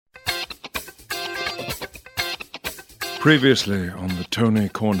Previously on the Tony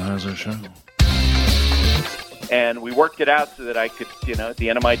Kornheiser Show. And we worked it out so that I could, at the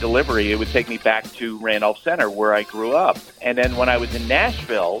end of my delivery, it would take me back to Randolph Center where I grew up. And then when I was in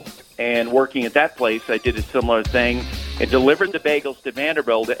Nashville and working at that place, I did a similar thing and delivered the bagels to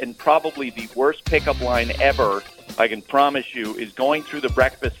Vanderbilt. And probably the worst pickup line ever, I can promise you, is going through the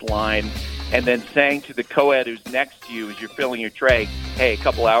breakfast line and then saying to the co-ed who's next to you as you're filling your tray, hey, a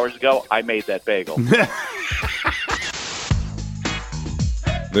couple hours ago, I made that bagel.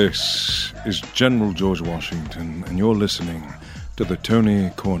 This is General George Washington, and you're listening to the Tony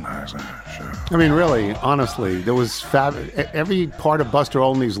Kornheiser Show. I mean, really, honestly, there was every part of Buster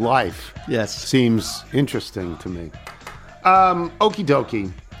Olney's life seems interesting to me. Okie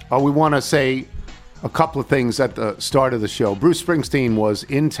dokie. We want to say a couple of things at the start of the show. Bruce Springsteen was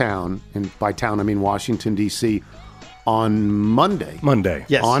in town, and by town I mean Washington, D.C., on Monday.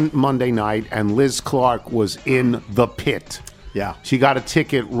 Yes. On Monday night, and Liz Clark was in the pit. Yeah. She got a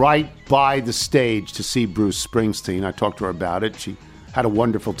ticket right by the stage to see Bruce Springsteen. I talked to her about it. She had a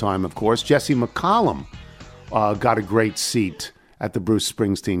wonderful time, of course. Jesse McCollum got a great seat at the Bruce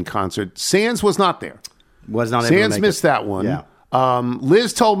Springsteen concert. Sands was not there. Was not able to Sands make missed it. that one. Yeah.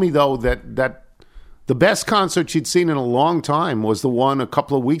 Liz told me, though, that the best concert she'd seen in a long time was the one a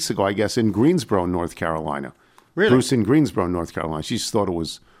couple of weeks ago, I guess, in Greensboro, North Carolina. Really? Bruce in Greensboro, North Carolina. She just thought it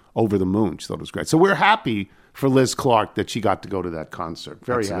was over the moon. She thought it was great. So we're happy for Liz Clark that she got to go to that concert.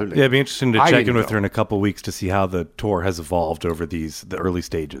 Very happy. Yeah, it'd be interesting to I check didn't in with go. her in a couple of weeks to see how the tour has evolved over the early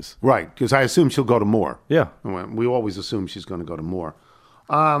stages. Right, because I assume she'll go to more. Yeah. We always assume she's going to go to more.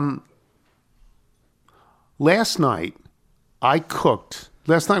 Last night, I cooked.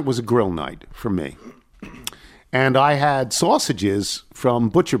 Last night was a grill night for me. And I had sausages from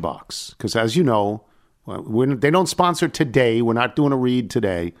Butcher Box, because as you know, they don't sponsor today. We're not doing a read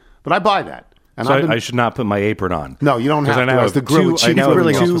today, but I buy that. And So I've been- I should not put my apron on. No, you don't have 'Cause to. I now As the have grill two, chief I now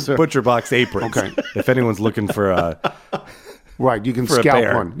grilling have two officer. Butcher Box aprons. Okay. If anyone's looking for Right, you can for a scalp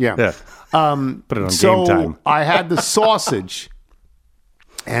bear. one. Yeah. Put it on So game time. I had the sausage,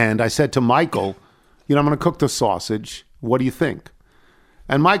 and I said to Michael, I'm going to cook the sausage. What do you think?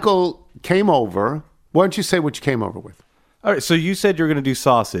 And Michael came over. Why don't you say what you came over with? All right, so you said you're going to do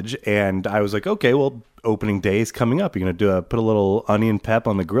sausage, and I was like, okay, well, opening day is coming up. You're going to put a little onion pep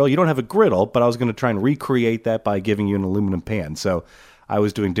on the grill. You don't have a griddle, but I was going to try and recreate that by giving you an aluminum pan. So I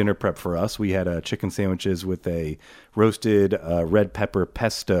was doing dinner prep for us. We had chicken sandwiches with a roasted red pepper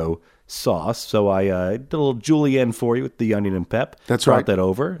pesto sauce. So I did a little julienne for you with the onion and pep. That's Brought right. that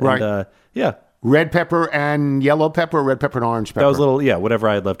over. Right. And, yeah. Red pepper and yellow pepper, or red pepper and orange pepper? That was a little, whatever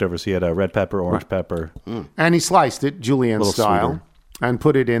I had left over. So you had red pepper, orange pepper. And he sliced it, julienne Little style, sweeter. and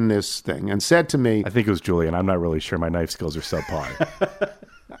put it in this thing and said to me, I think it was julienne. I'm not really sure. My knife skills are subpar.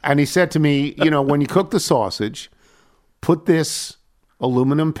 and he said to me, when you cook the sausage, put this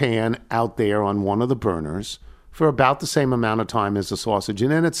aluminum pan out there on one of the burners for about the same amount of time as the sausage.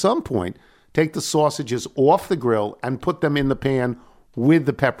 And then at some point, take the sausages off the grill and put them in the pan with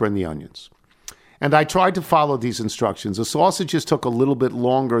the pepper and the onions. And I tried to follow these instructions. The sausages took a little bit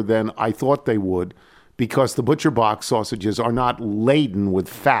longer than I thought they would because the Butcher Box sausages are not laden with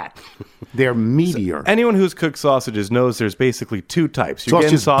fat. They're meatier. Anyone who's cooked sausages knows there's basically two types. You're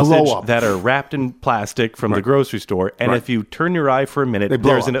getting Sausages blow sausage up. that are wrapped in plastic from the grocery store, and Right. if you turn your eye for a minute,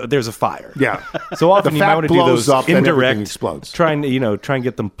 blow there's a fire. Yeah. So often The you might fat want to do blows those up and everything indirect, explodes. try and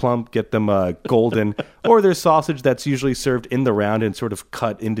get them plump, get them golden, or there's sausage that's usually served in the round and sort of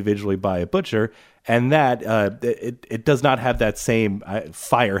cut individually by a butcher, and that it does not have that same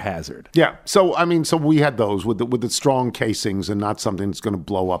fire hazard. Yeah. So we had those with the strong casings and not something that's going to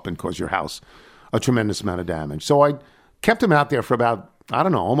blow up and cause your house a tremendous amount of damage. So I kept them out there for about,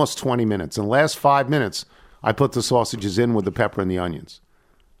 almost 20 minutes. In the last 5 minutes, I put the sausages in with the pepper and the onions.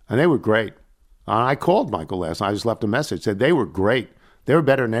 And they were great. I called Michael last night. I just left a message, said they were great. They were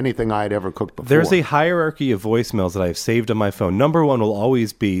better than anything I had ever cooked before. There's a hierarchy of voicemails that I've saved on my phone. Number one will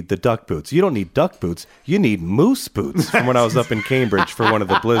always be the duck boots. You don't need duck boots. You need moose boots from when I was up in Cambridge for one of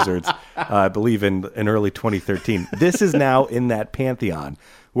the blizzards, I believe in early 2013. This is now in that pantheon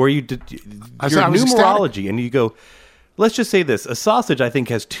where you did your was numerology ecstatic. and you go, let's just say this. A sausage, I think,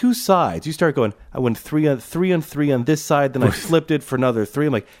 has two sides. You start going, I went three on three on this side, then I flipped it for another three.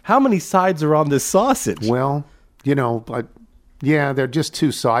 I'm like, how many sides are on this sausage? Well, but yeah, they're just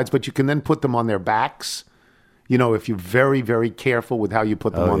two sides, but you can then put them on their backs. If you're very, very careful with how you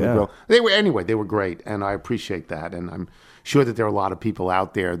put them on the grill. They were great, and I appreciate that. And I'm sure that there are a lot of people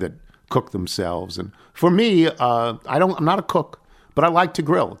out there that cook themselves. And for me, I'm not a cook, but I like to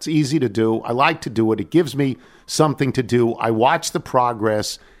grill. It's easy to do. I like to do it. It gives me something to do. I watch the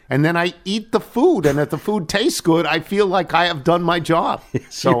progress, And then I eat the food, and if the food tastes good, I feel like I have done my job.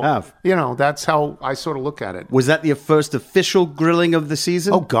 So, you have. That's how I sort of look at it. Was that your first official grilling of the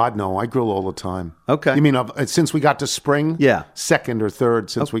season? Oh, God, no. I grill all the time. Okay. You mean since we got to spring? Yeah. Second or third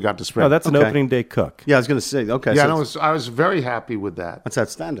since we got to spring. Oh, that's an Okay. opening day cook. Yeah, I was going to say. Okay, Yeah, so I was very happy with that. that's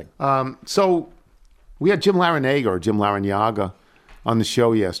outstanding. So we had Jim Larranaga on the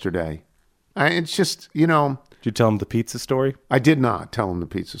show yesterday. It's just, Did you tell him the pizza story? I did not tell him the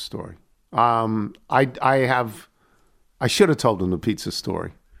pizza story. I should have told him the pizza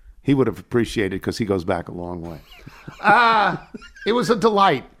story. He would have appreciated it because he goes back a long way. It was a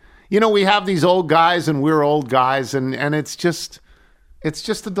delight. We have these old guys and we're old guys, and it's just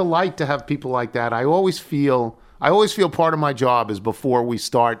a delight to have people like that. I always feel part of my job is before we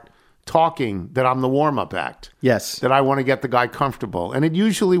start talking that I'm the warm-up act. Yes. That I want to get the guy comfortable, and it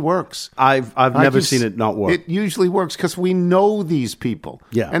usually works. I've never seen it not work. It usually works because we know these people,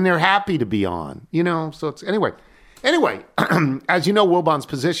 Yeah. and they're happy to be on. So it's anyway. As you know, Wilbon's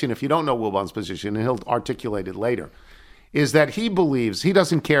position, if you don't know Wilbon's position, and he'll articulate it later, is that he believes he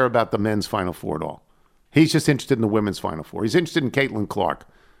doesn't care about the men's Final Four at all. He's just interested in the women's Final Four. He's interested in Caitlin Clark.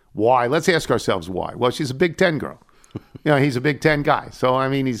 Why? Let's ask ourselves why. Well, she's a Big Ten girl. He's a Big Ten guy. So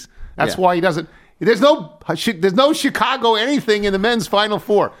that's why he doesn't. There's no Chicago anything in the men's Final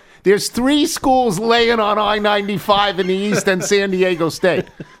Four. There's 3 schools laying on I-95 in the East and San Diego State.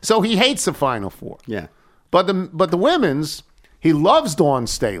 So he hates the Final Four. Yeah. But the women's, he loves Dawn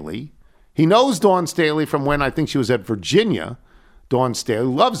Staley. He knows Dawn Staley from when I think she was at Virginia. Dawn Staley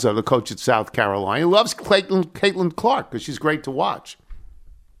loves her, the coach at South Carolina. He loves Caitlin Clark because she's great to watch.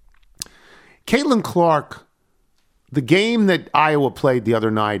 Caitlin Clark, the game that Iowa played the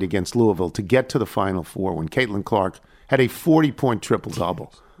other night against Louisville to get to the Final Four, when Caitlin Clark had a 40-point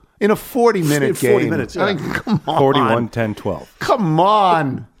triple-double in a 40-minute game. 40 minutes, yeah. Come on. 41, 10, 12. Come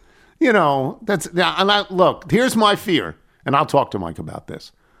on. Look, here's my fear, and I'll talk to Mike about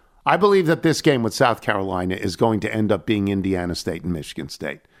this. I believe that this game with South Carolina is going to end up being Indiana State and Michigan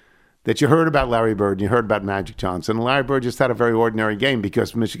State. That you heard about Larry Bird and you heard about Magic Johnson. And Larry Bird just had a very ordinary game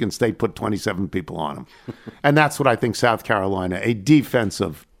because Michigan State put 27 people on him. And that's what I think South Carolina, a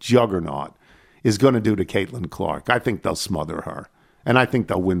defensive juggernaut, is going to do to Caitlin Clark. I think they'll smother her. And I think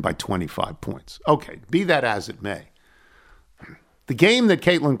they'll win by 25 points. Okay, be that as it may. The game that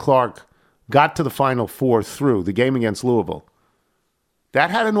Caitlin Clark got to the Final Four through, the game against Louisville,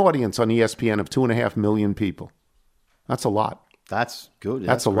 that had an audience on ESPN of 2.5 million people. That's a lot. That's good.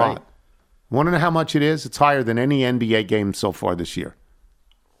 That's a great. lot. Want to know how much it is? It's higher than any NBA game so far this year.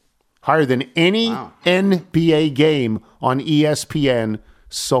 Higher than any NBA game on ESPN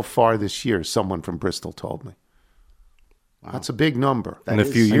so far this year, someone from Bristol told me. Wow. That's a big number. And a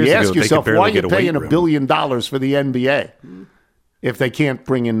few years you ago, ask yourself, they could why are barely you get a weight paying room. $1 billion for the NBA if they can't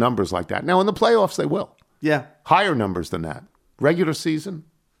bring in numbers like that? Now, in the playoffs, they will. Yeah. Higher numbers than that. Regular season,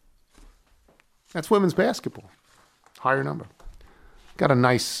 that's women's basketball. Higher number. Got a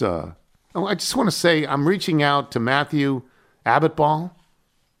nice... I just want to say I'm reaching out to Matthew Abbottball,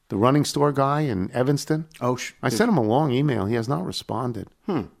 the running store guy in Evanston. I sent him a long email. He has not responded.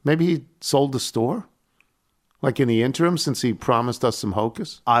 Maybe he sold the store? Like in the interim, since he promised us some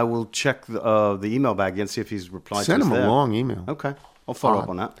hocus? I will check the email bag and see if he's replied Send to us him a there. long email. Okay. I'll follow up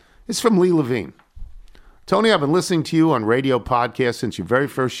on that. It's from Lee Levine. Tony, I've been listening to you on radio podcasts since your very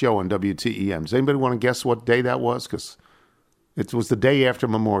first show on WTEM. Does anybody want to guess what day that was? Because it was the day after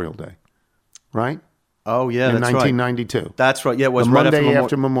Memorial Day, right? Oh, yeah, in that's 1992. Right. That's right. Yeah, it was the right Monday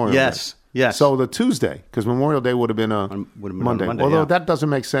after Memorial Yes, Day. yes. So the Tuesday, because Memorial Day would have been a Monday. Although yeah. that doesn't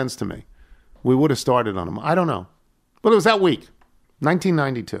make sense to me. We would have started on them. I don't know. But it was that week,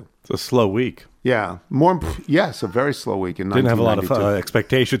 1992. It's a slow week. Yeah. Yes, a very slow week in Didn't have a lot 1992. of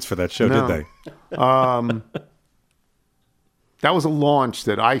expectations for that show, No. did they? That was a launch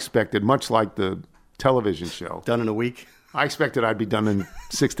that I expected, much like the television show. Done in a week. I expected I'd be done in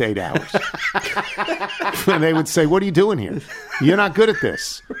 6 to 8 hours. And they would say, what are you doing here? You're not good at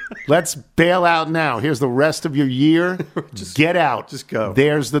this. Let's bail out now. Here's the rest of your year. Get out. Just go.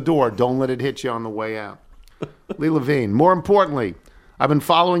 There's the door. Don't let it hit you on the way out. Lee Levine. More importantly, I've been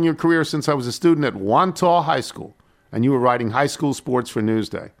following your career since I was a student at Wantagh High School, and you were writing high school sports for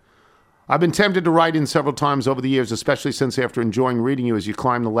Newsday. I've been tempted to write in several times over the years, especially since after enjoying reading you as you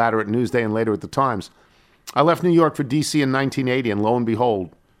climbed the ladder at Newsday and later at the Times. I left New York for D.C. in 1980, and lo and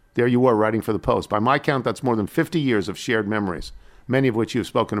behold, there you were writing for the Post. By my count, that's more than 50 years of shared memories, many of which you've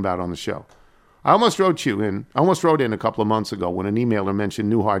spoken about on the show. I almost wrote in a couple of months ago when an emailer mentioned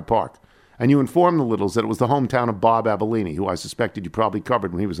New Hyde Park, and you informed the Littles that it was the hometown of Bob Avellini, who I suspected you probably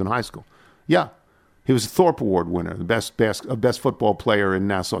covered when he was in high school. Yeah, He was a Thorpe Award winner, the best football player in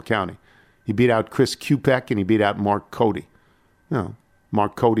Nassau County. He beat out Chris Kupek and he beat out Mark Cody.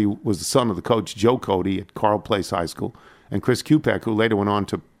 Mark Cody was the son of the coach Joe Cody at Carl Place High School, and Chris Kupek, who later went on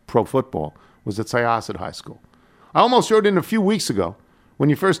to pro football, was at Syosset High School. I almost wrote in a few weeks ago when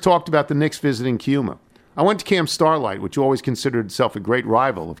you first talked about the Knicks visiting Kiuma. I went to Camp Starlight, which always considered itself a great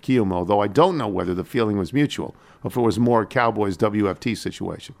rival of Kiuma, although I don't know whether the feeling was mutual or if it was more a Cowboys WFT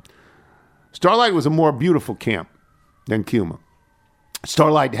situation. Starlight was a more beautiful camp than Kiuma.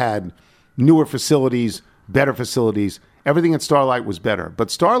 Starlight had newer facilities, better facilities. Everything at Starlight was better.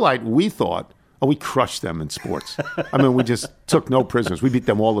 But Starlight, we thought, we crushed them in sports. I mean, we just took no prisoners. We beat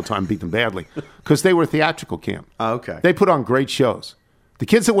them all the time, beat them badly, because they were a theatrical camp. Oh, okay. They put on great shows. The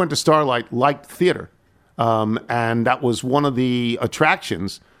kids that went to Starlight liked theater, and that was one of the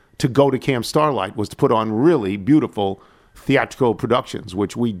attractions to go to Camp Starlight, was to put on really beautiful theatrical productions,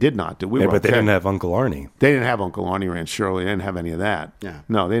 which we did not do. But they didn't have Uncle Arnie. They didn't have Uncle Arnie or Aunt Shirley. They didn't have any of that. Yeah.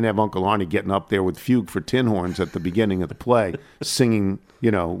 No, they didn't have Uncle Arnie getting up there with Fugue for Tin Horns at the beginning of the play, singing,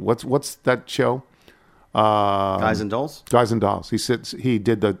 what's that show? Guys and Dolls? Guys and Dolls. He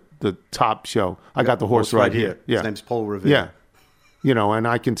did the top show. I got the horse right here. Yeah. His name's Paul Revere. Yeah. And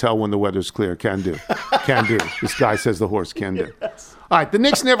I can tell when the weather's clear. Can do. Can do. This guy says the horse can do. Yes. All right, the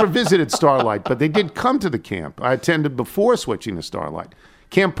Knicks never visited Starlight, but they did come to the camp. I attended before switching to Starlight.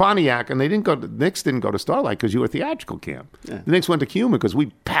 Camp Pontiac, and the Knicks didn't go to Starlight because you were a theatrical camp. Yeah. The Knicks went to Kiuma because we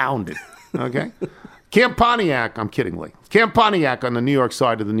pounded, okay? Camp Pontiac, I'm kidding, Lee. Camp Pontiac on the New York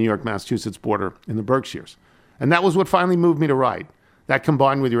side of the New York-Massachusetts border in the Berkshires. And that was what finally moved me to write. That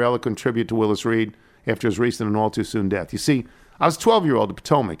combined with your eloquent tribute to Willis Reed after his recent and all-too-soon death. You see, I was a 12-year-old at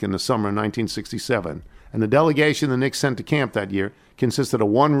Potomac in the summer of 1967, and the delegation the Knicks sent to camp that year consisted of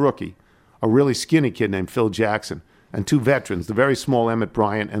one rookie, a really skinny kid named Phil Jackson, and two veterans, the very small Emmett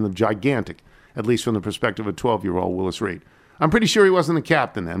Bryant and the gigantic, at least from the perspective of a 12-year-old, Willis Reed. I'm pretty sure he wasn't the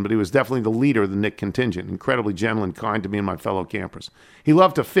captain then, but he was definitely the leader of the Knick contingent, incredibly gentle and kind to me and my fellow campers. He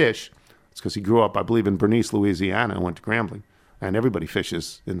loved to fish. It's because he grew up, I believe, in Bernice, Louisiana, and went to Grambling. And everybody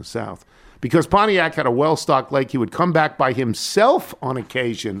fishes in the South. Because Pontiac had a well-stocked lake, he would come back by himself on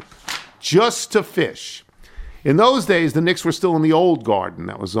occasion just to fish. In those days, the Knicks were still in the old garden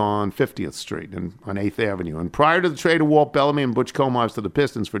that was on 50th Street and on 8th Avenue. And prior to the trade of Walt Bellamy and Butch Comas to the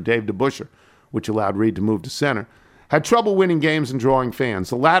Pistons for Dave DeBusschere, which allowed Reed to move to center, had trouble winning games and drawing fans.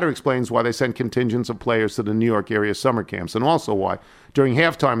 The latter explains why they sent contingents of players to the New York area summer camps, and also why, during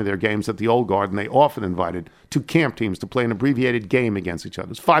halftime of their games at the old garden, they often invited two camp teams to play an abbreviated game against each other. It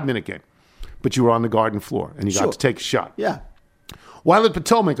was a 5-minute game. But you were on the garden floor, and you got to take a shot. Yeah. While at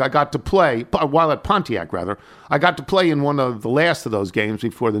Potomac, I got to play, while at Pontiac, rather, I got to play in one of the last of those games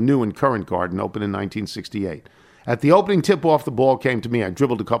before the new and current garden opened in 1968. At the opening tip-off, the ball came to me. I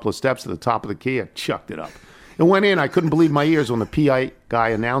dribbled a couple of steps to the top of the key. I chucked it up. It went in. I couldn't believe my ears when the PI guy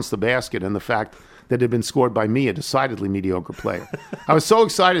announced the basket and the fact that it had been scored by me, a decidedly mediocre player. I was so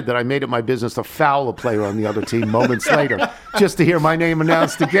excited that I made it my business to foul a player on the other team moments later, just to hear my name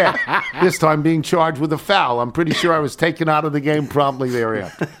announced again, this time being charged with a foul. I'm pretty sure I was taken out of the game promptly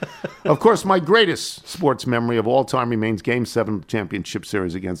thereafter. Of course, my greatest sports memory of all time remains Game 7 championship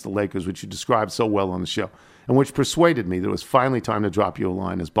series against the Lakers, which you described so well on the show, and which persuaded me that it was finally time to drop you a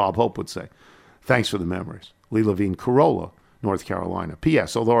line, as Bob Hope would say. Thanks for the memories. Lee Levine, Corolla, North Carolina.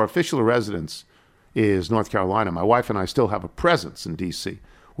 P.S. Although our official residence is North Carolina, my wife and I still have a presence in D.C.,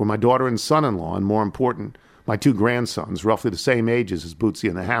 where my daughter and son-in-law, and more important, my two grandsons, roughly the same ages as Bootsy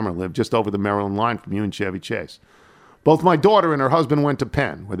and the Hammer, live just over the Maryland line from you and Chevy Chase. Both my daughter and her husband went to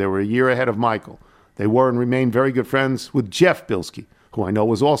Penn, where they were a year ahead of Michael. They were and remain very good friends with Jeff Bilski, who I know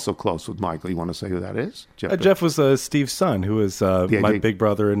was also close with Michael. You want to say who that is? Jeff was Steve's son, who was my big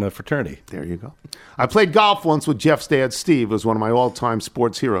brother in a fraternity. There you go. I played golf once with Jeff's dad, Steve, who was one of my all-time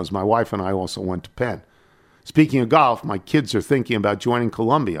sports heroes. My wife and I also went to Penn. Speaking of golf, my kids are thinking about joining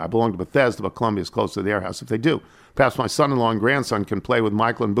Columbia. I belong to Bethesda, but Columbia is close to their house. If they do, perhaps my son-in-law and grandson can play with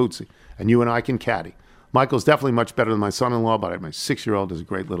Michael and Bootsy, and you and I can caddy. Michael's definitely much better than my son-in-law, but my 6-year-old does a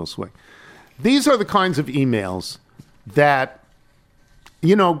great little swing. These are the kinds of emails that,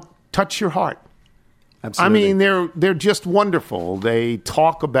 touch your heart. Absolutely. I mean, they're just wonderful. They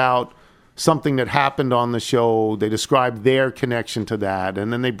talk about something that happened on the show. They describe their connection to that,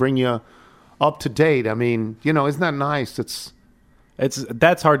 and then they bring you up to date. I mean, isn't that nice?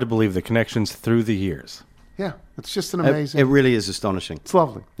 That's hard to believe, the connections through the years. Yeah, it's just an amazing. It really is astonishing. It's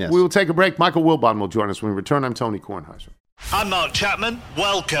lovely. Yes. We will take a break. Michael Wilbon will join us when we return. I'm Tony Kornheiser. I'm Mark Chapman.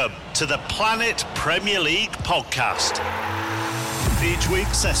 Welcome to the Planet Premier League podcast. Each week,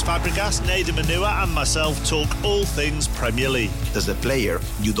 Cesc Fabregas, Nader Manua and myself talk all things Premier League. As a player,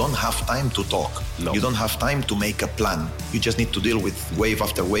 you don't have time to talk. No. You don't have time to make a plan. You just need to deal with wave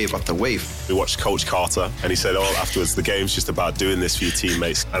after wave after wave. We watched Coach Carter, and he said, afterwards, the game's just about doing this for your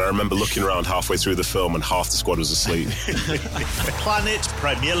teammates. And I remember looking around halfway through the film and half the squad was asleep. Planet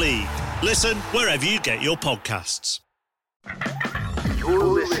Premier League. Listen wherever you get your podcasts.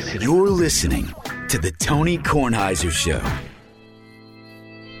 You're listening to the Tony Kornheiser Show.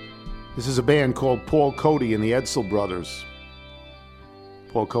 This is a band called Paul Cody and the Edsel Brothers.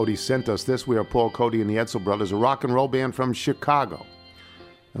 Paul Cody sent us this. We are Paul Cody and the Edsel Brothers, a rock and roll band from Chicago.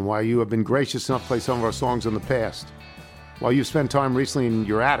 And while you have been gracious enough to play some of our songs in the past, while you've spent time recently in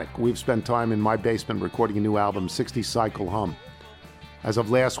your attic, we've spent time in my basement recording a new album, 60 Cycle Hum. As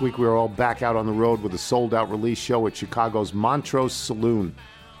of last week, we were all back out on the road with a sold-out release show at Chicago's Montrose Saloon.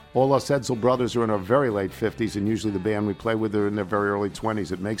 All us Edsel brothers are in our very late 50s, and usually the band we play with are in their very early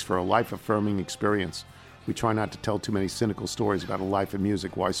 20s. It makes for a life-affirming experience. We try not to tell too many cynical stories about a life in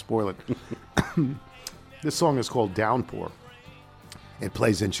music. Why spoil it? This song is called Downpour. It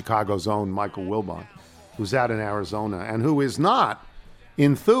plays in Chicago's own Michael Wilbon, who's out in Arizona, and who is not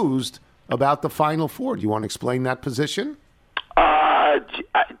enthused about the Final Four. Do you want to explain that position?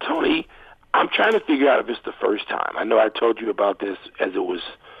 Tony, I'm trying to figure out if it's the first time. I know I told you about this as it was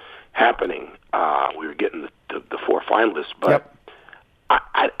happening. We were getting the four finalists, but yep.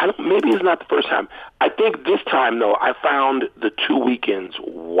 I don't, maybe it's not the first time. I think this time, though, I found the 2 weekends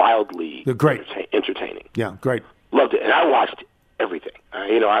wildly entertaining. Yeah, great. Loved it, and I watched everything.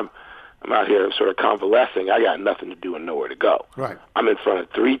 I'm out here sort of convalescing. I got nothing to do and nowhere to go. Right. I'm in front of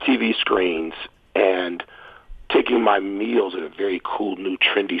 3 TV screens and taking my meals at a very cool new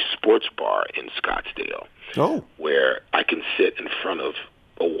trendy sports bar in Scottsdale. Oh. Where I can sit in front of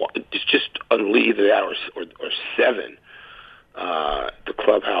just on either hour or 7, the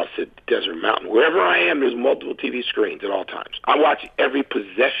clubhouse at Desert Mountain. Wherever I am, there's multiple TV screens at all times. I watch every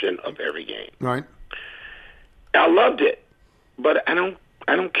possession of every game. Right. I loved it, but I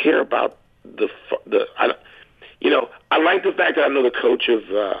don't care about I like the fact that I know the coach of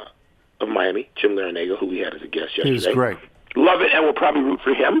Miami, Jim Larinaga, who we had as a guest yesterday. He was great. Love it, and we'll probably root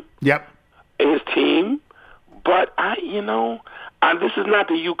for him. Yep. And his team. But this is not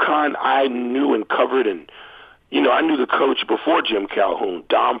the UConn I knew and covered, and I knew the coach before Jim Calhoun,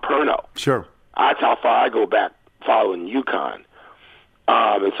 Dom Perno. Sure. That's how far I go back following UConn.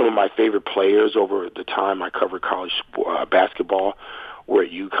 And some of my favorite players over the time I covered college basketball were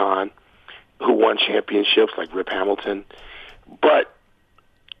at UConn, who won championships like Rip Hamilton. But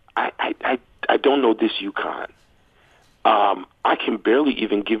I don't know this UConn. I can barely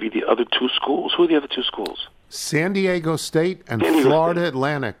even give you the other 2 schools. Who are the other 2 schools? San Diego State and Florida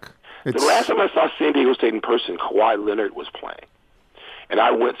Atlantic. The last time I saw San Diego State in person, Kawhi Leonard was playing. And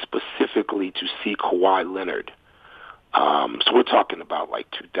I went specifically to see Kawhi Leonard. So we're talking about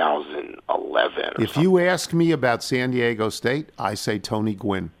like 2011. If you ask me about San Diego State, I say Tony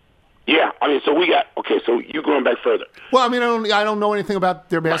Gwynn. Yeah, so you're going back further. Well, I don't know anything about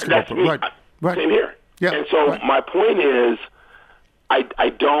their basketball. Right. Same here. Yeah. And so my point is, I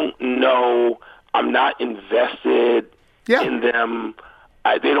don't know. I'm not invested in them.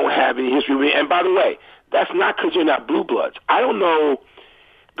 They don't have any history with me. And by the way, that's not because they're not blue bloods. I don't know.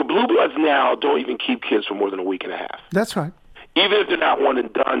 The blue bloods now don't even keep kids for more than a week and a half. That's right. Even if they're not one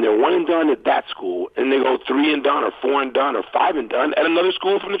and done, they're one and done at that school, and they go 3 and done or 4 and done or 5 and done at another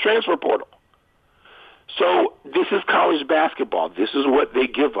school from the transfer portal. So this is college basketball. This is what they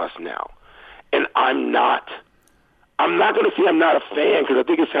give us now. And I'm not going to say I'm not a fan because I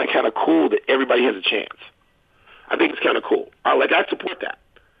think it's kind of cool that everybody has a chance. I think it's kind of cool. I support that.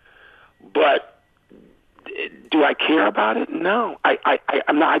 But do I care about it? No,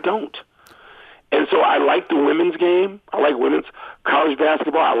 I don't. And so I like the women's game. I like women's college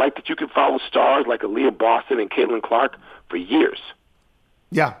basketball. I like that you can follow stars like Aaliyah Boston and Caitlin Clark for years.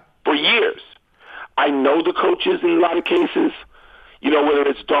 Yeah. For years. I know the coaches in a lot of cases. Whether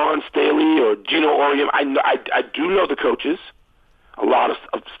it's Dawn Staley or Gino Auriemma, I do know the coaches.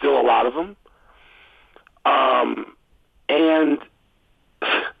 Still a lot of them. And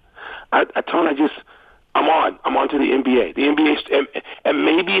I'm on to the NBA. The NBA, and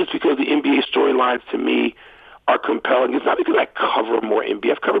maybe it's because the NBA storylines to me are compelling. It's not because I cover more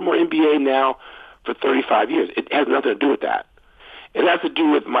NBA. I've covered more NBA now for 35 years. It has nothing to do with that. It has to do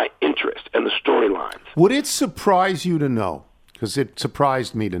with my interest and the storylines. Would it surprise you to know, because it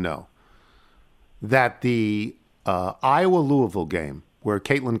surprised me to know, that the Iowa-Louisville game, where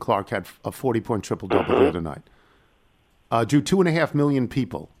Caitlin Clark had a 40-point triple-double the other night, drew 2.5 million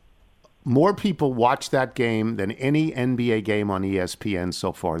people more people watched that game than any NBA game on ESPN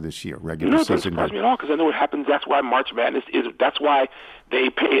so far this year, regular season. No, it doesn't surprise me at all, because I know what happens. That's why March Madness is. That's why they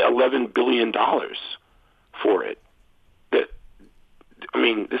pay $11 billion for it.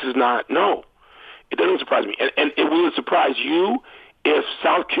 This is not. No, it doesn't surprise me, and it will surprise you if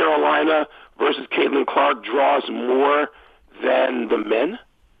South Carolina versus Caitlin Clark draws more than the men.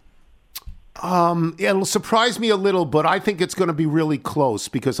 It'll surprise me a little, but I think it's going to be really close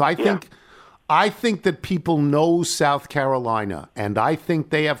because I think that people know South Carolina, and I think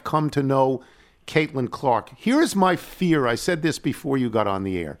they have come to know Caitlin Clark. Here's my fear. I said this before you got on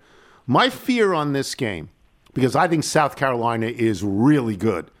the air. My fear on this game, because I think South Carolina is really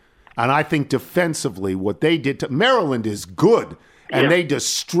good, and I think defensively what they did to Maryland is good, and they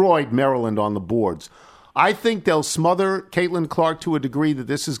destroyed Maryland on the boards. I think they'll smother Caitlin Clark to a degree that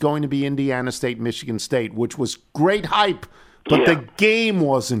this is going to be Indiana State, Michigan State, which was great hype, but the game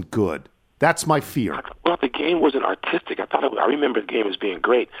wasn't good. That's my fear. Well, the game wasn't artistic. I remember the game as being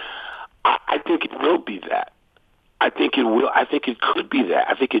great. I think it will be that. I think it will. I think it could be that.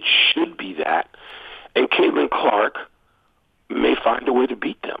 I think it should be that. And Caitlin Clark may find a way to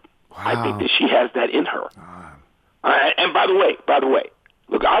beat them. Wow. I think that she has that in her. And by the way,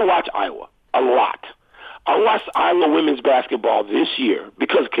 look, I watch Iowa a lot. I watched Iowa women's basketball this year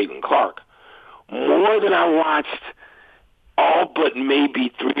because of Caitlin Clark more than I watched all but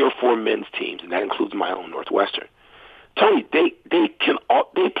maybe 3 or 4 men's teams, and that includes my own Northwestern. Tony, they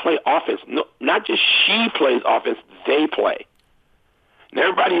play offense. No, not just she plays offense, they play. And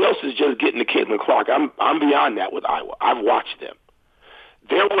everybody else is just getting to Caitlin Clark. I'm beyond that with Iowa. I've watched them.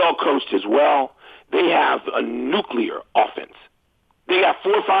 They're well coached as well. They have a nuclear offense. They got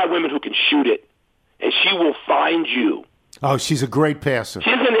 4 or 5 women who can shoot it. And she will find you. Oh, she's a great passer.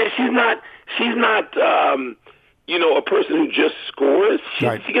 She's not a person who just scores.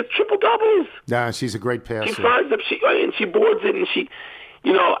 She gets triple doubles. Nah, she's a great passer. She finds them. She boards it, and she,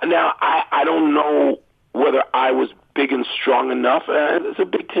 Now I don't know whether I was big and strong enough. It's a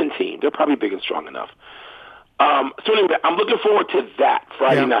Big Ten team. They're probably big and strong enough. So anyway, I'm looking forward to that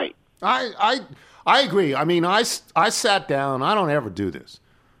Friday night. I agree. I sat down. I don't ever do this.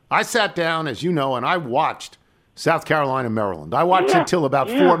 I sat down, as you know, and I watched South Carolina, Maryland. I watched it until about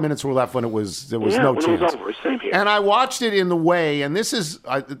 4 minutes were left when there was no chance. It was over. Same here. And I watched it in the way, and this is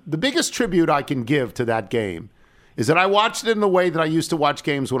the biggest tribute I can give to that game, is that I watched it in the way that I used to watch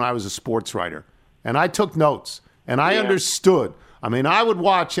games when I was a sports writer. And I took notes, and I understood. I would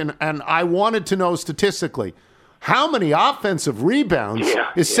watch, and I wanted to know statistically, how many offensive rebounds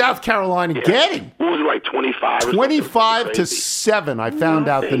is South Carolina getting? What was it, like 25? 25 to 7, I found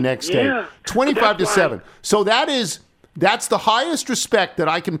out the next day. 25 to 7. So that's the highest respect that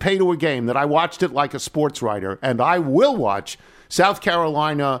I can pay to a game, that I watched it like a sports writer, and I will watch South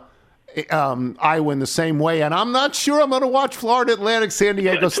Carolina, Iowa in the same way, and I'm not sure I'm going to watch Florida Atlantic, San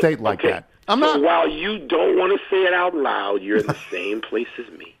Diego State like that. I'm not. While you don't want to say it out loud, you're in the same place as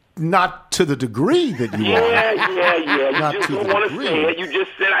me. Not to the degree that you are. Yeah. Not You just to don't the want to degree. say it. You just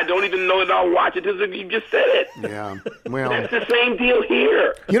said, I don't even know that I'll watch it. You just said it. Yeah, well. That's the same deal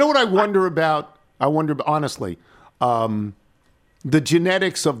here. You know what I wonder about? I wonder, honestly, the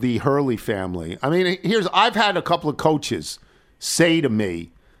genetics of the Hurley family. I've had a couple of coaches say to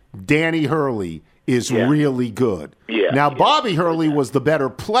me, Danny Hurley is really good. Now, Bobby Hurley was the better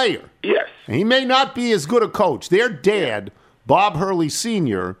player. Yes. And he may not be as good a coach. Their dad, Bob Hurley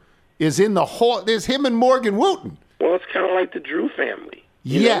Sr., is in the whole. There's him and Morgan Wooten. Well, it's kind of like the Drew family.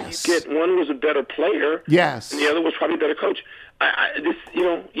 You get one was a better player. Yes. And the other was probably a better coach.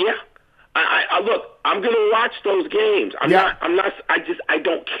 Look, I'm going to watch those games. I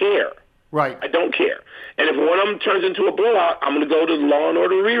don't care. Right. I don't care. And if one of them turns into a blowout, I'm going to go to Law and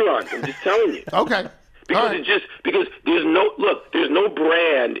Order reruns. I'm just telling you. Okay. Because there's no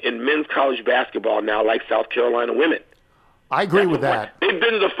brand in men's college basketball now like South Carolina women. I agree with that. They've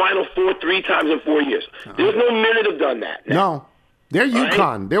been to the Final Four 3 times in 4 years. There's no men that have done that now. No. They're UConn.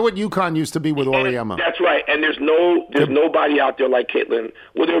 Right? They're what UConn used to be with Oriema. That's right. And there's nobody out there like Caitlin.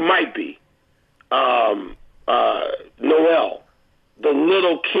 Well, there might be. Noel, the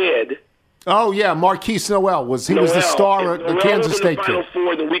little kid. Oh, yeah, Marquise Noel. Was the star at the Kansas State kid. If Noel was in the Final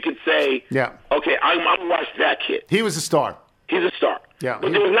Four, then we could say, okay, I'm going to watch that kid. He was a star. He's a star. Yeah.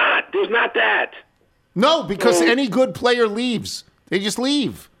 But there's not that. No, because any good player leaves. They just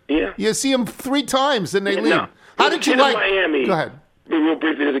leave. Yeah. You see them 3 times, and they leave. No. How did you like Miami? Go ahead. Real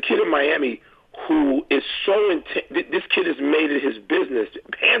briefly, there's a kid in Miami who is so intense. This kid has made it his business.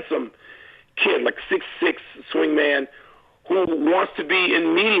 Handsome kid, like 6'6", swing man, who wants to be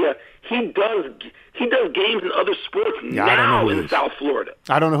in media. He does games in other sports now in South Florida.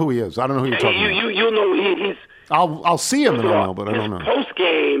 I don't know who he is. I don't know who you're talking about. You'll know he's. I'll see him and I'll know, but I don't know. Post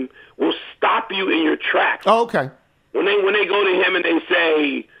game will stop you in your tracks. Oh, okay. When they go to him and they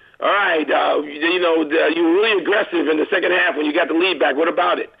say, "All right, you were really aggressive in the second half when you got the lead back. What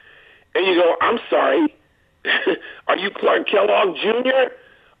about it?" And you go, "I'm sorry. Are you Clark Kellogg Jr.?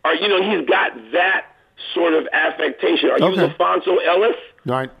 Or he's got that sort of affectation. Are you LaFonso Ellis?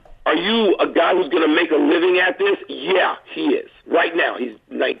 Right. Are you a guy who's going to make a living at this? Yeah, he is. Right now, he's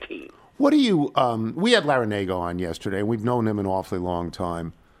 19. What do you? We had Larinaga on yesterday, and we've known him an awfully long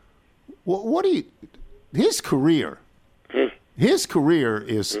time. What do you? His career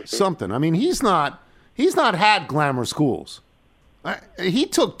is something. I mean, he's not had glamour schools. He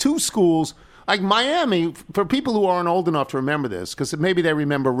took 2 schools. Like Miami, for people who aren't old enough to remember this, because maybe they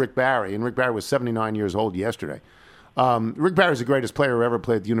remember Rick Barry, and Rick Barry was 79 years old yesterday. Rick Barry's the greatest player who ever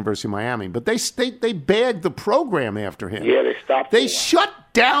played at the University of Miami, but they bagged the program after him. Yeah, they stopped. They shut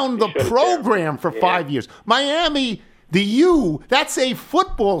down the program for 5 years. Miami, the U, that's a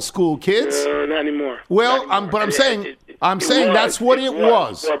football school, kids. Not anymore. Well, I'm saying that's what it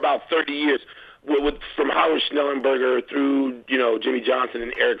was for about 30 years. From Howard Schnellenberger through Jimmy Johnson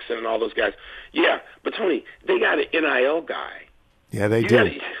and Erickson and all those guys. Yeah, but Tony, they got an NIL guy. Yeah, they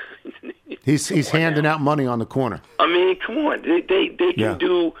do. He's handing out money on the corner. I mean, come on, they can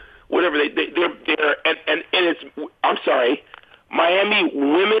do whatever they're and it's. I'm sorry, Miami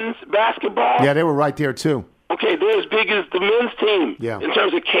women's basketball. Yeah, they were right there too. Okay, they're as big as the men's team in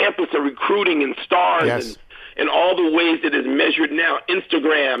terms of campus and recruiting and stars and all the ways that is measured now,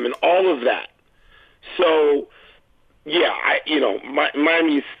 Instagram and all of that. So, yeah,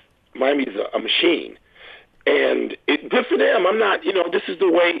 Miami's a machine, and good for them. I'm not, this is the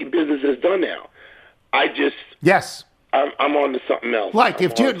way business is done now. I'm on to something else. Like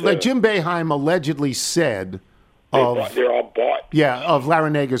Jim Boeheim allegedly said, they're all bought. Yeah, of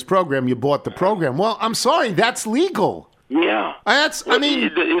Larinaga's program, you bought the program. Well, I'm sorry, that's legal. Yeah.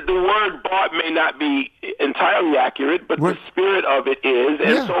 The word bought may not be entirely accurate, but the spirit of it is,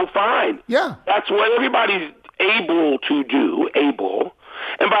 and so fine. Yeah. That's what everybody's able to do, And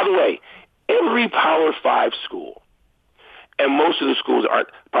by the way, every Power 5 school, and most of the schools aren't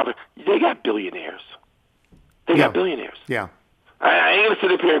proper, they got billionaires. They got billionaires. Yeah. I ain't going to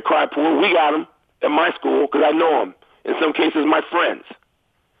sit up here and cry poor. We got them at my school because I know them. In some cases, my friends.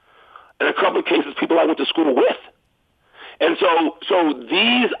 In a couple of cases, people I went to school with. And so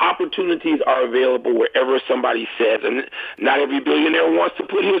these opportunities are available wherever somebody says, and not every billionaire wants to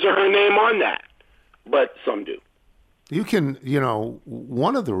put his or her name on that, but some do. You can,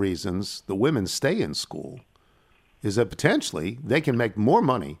 one of the reasons the women stay in school is that potentially they can make more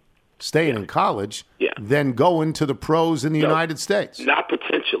money staying in college than going to the pros in the United States. Not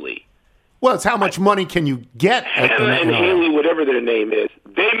potentially. Well, it's how much money can you get? Hannah and Haley, whatever their name is,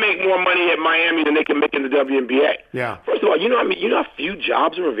 they make more money at Miami than they can make in the WNBA. Yeah. First of all, you know how few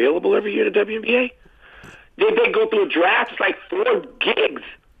jobs are available every year in the WNBA? They go through a draft. It's like 4 gigs.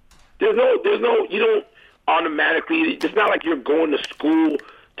 There's no. You don't automatically. It's not like you're going to school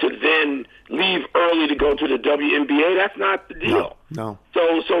to then leave early to go to the WNBA. That's not the deal. No.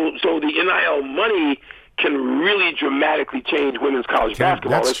 So the NIL money can really dramatically change women's college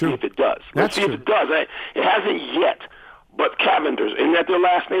basketball. Let's see if it does. Let's see if it does. It hasn't yet, but Cavenders, isn't that their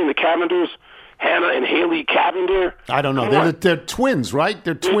last name? The Cavenders, Hannah and Haley Cavender. I don't know. They're twins, right?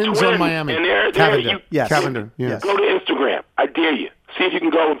 They're twins on Miami. And Cavender. Cavender. Yes. Go to Instagram. I dare you. See if you can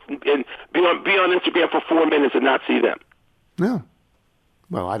go and be on Instagram for 4 minutes and not see them. No.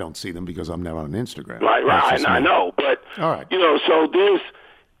 Well, I don't see them because I'm never on Instagram. Right. I know, but all right. So there's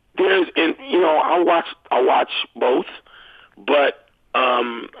and I'll watch both, but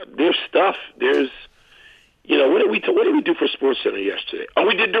there's stuff. There's what did we do for SportsCenter yesterday? Oh,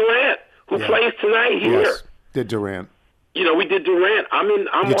 we did Durant, who plays tonight here. Yes, did Durant. We did Durant.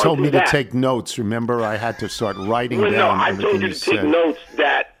 You told me to take notes. Remember, I had to start writing down. No, I told you to take notes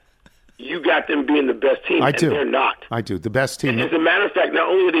that you got them being the best team. I do. And they're not. I do. The best team. As a matter of fact, not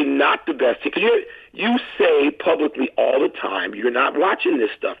only are they not the best team, because you say publicly all the time, you're not watching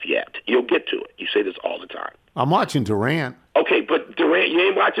this stuff yet. You'll get to it. You say this all the time. I'm watching Durant. Okay, but Durant, you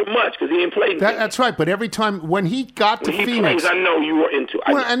ain't watching much because he ain't played. That's right. But every time when he got to Phoenix, plays, I know you were into.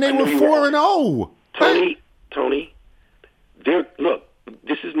 And they were 4-0. Tony. Look,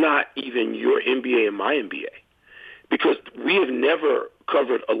 this is not even your NBA and my NBA, because we have never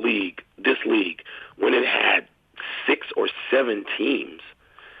covered this league, when it had 6 or 7 teams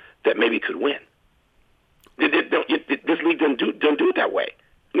that maybe could win. This league doesn't do it that way.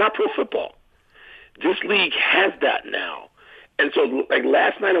 Not pro football. This league has that now. And so, like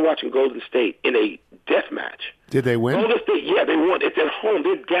last night, I'm watching Golden State in a death match. Did they win? Golden State, yeah, they won. It's at home.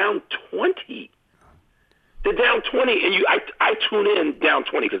 They're down 20. They're down 20, and I tune in down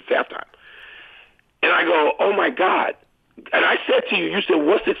 20 because it's halftime. And I go, oh, my God. And I said to you said,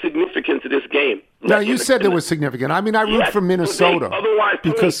 what's the significance of this game? No, you said it was significant. I mean, I root for Minnesota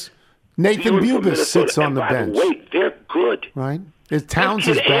because Nathan Bubis sits on the bench. Wait, they're good. Right? Towns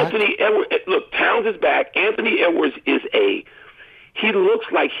is back. Look, Towns is back. Anthony Edwards is he looks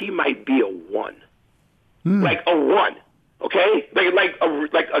like he might be a 1. Like a 1. Okay? Like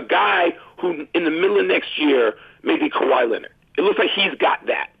a guy who in the middle of next year may be Kawhi Leonard. It looks like he's got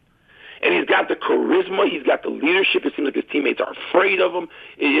that. And he's got the charisma. He's got the leadership. It seems like his teammates are afraid of him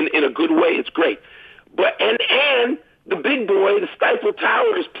in a good way. It's great. But and the big boy, the Stifle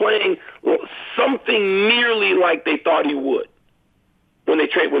Tower, is playing something nearly like they thought he would when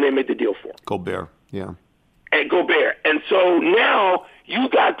they made the deal for him. Gobert, yeah. And Gobert. And so now you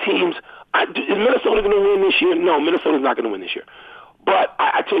got teams. Is Minnesota going to win this year? No, Minnesota's not going to win this year. But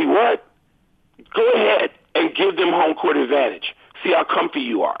I tell you what, go ahead and give them home court advantage. See how comfy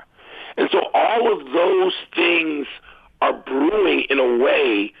you are. And so all of those things are brewing in a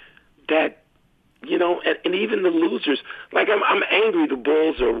way that, and even the losers, like I'm angry the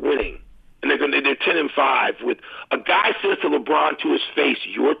Bulls are winning. And they're 10-5 with a guy says to LeBron to his face,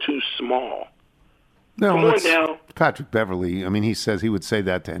 "You're too small." No, come on now. Patrick Beverly. I mean, he says he would say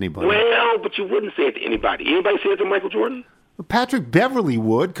that to anybody. Well, but you wouldn't say it to anybody. Anybody say it to Michael Jordan? Patrick Beverly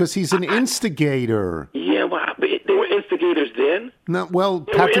would because he's an instigator. Yeah, well, they were instigators then. No, well,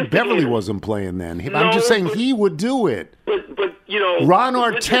 Patrick Beverly wasn't playing then. I'm just saying he would do it. But Ron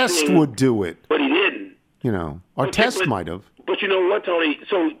Artest would do it. But he didn't. Artest might have. But you know what, Tony?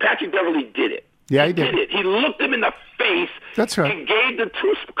 So Patrick Beverly did it. Yeah, he did it. He looked him in the face. That's right. And gave the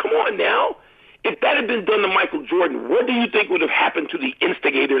truth. Come on now. If that had been done to Michael Jordan, what do you think would have happened to the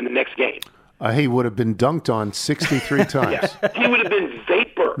instigator in the next game? He would have been dunked on 63 times. Yeah. He would have been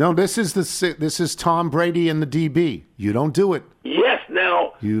vapor. No, this is Tom Brady and the DB. You don't do it. Yes,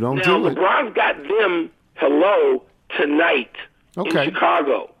 now you don't do it. LeBron's got them tonight in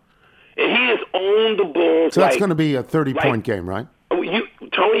Chicago. And he has owned the Bulls. So that's going to be a 30-point game, right?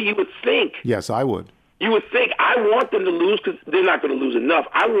 Tony, you would think. Yes, I would. You would think. I want them to lose because they're not going to lose enough.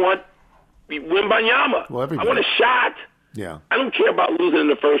 I want Wembanyama. Well, I want a shot. Yeah. I don't care about losing in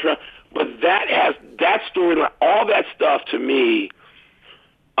the first round. But that storyline, all that stuff to me,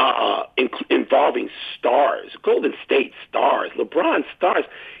 involving stars, Golden State stars, LeBron stars,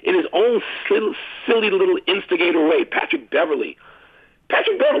 in his own silly little instigator way. Patrick Beverly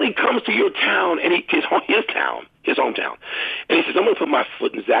comes to your town and his hometown, and he says, "I'm going to put my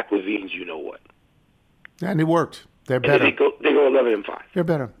foot in Zach LaVine's. You know what?" And it worked. They're better. They go 11-5. They're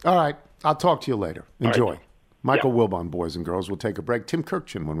better. All right. I'll talk to you later. Enjoy. Right. Michael Wilbon, boys and girls. We'll take a break. Tim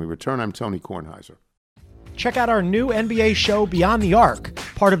Kirkchin when we return. I'm Tony Kornheiser. Check out our new NBA show, Beyond the Arc,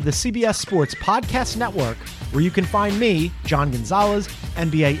 part of the CBS Sports Podcast Network, where you can find me, John Gonzalez,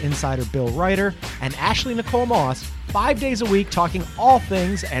 NBA insider Bill Ryder, and Ashley Nicole Moss 5 days a week talking all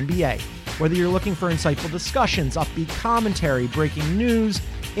things NBA. Whether you're looking for insightful discussions, upbeat commentary, breaking news,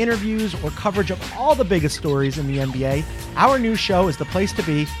 interviews, or coverage of all the biggest stories in the NBA, our new show is the place to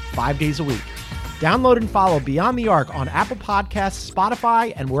be 5 days a week. Download and follow Beyond the Arc on Apple Podcasts,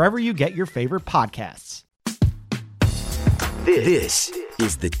 Spotify, and wherever you get your favorite podcasts. This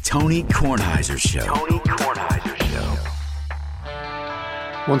is the Tony Kornheiser Show. Tony Kornheiser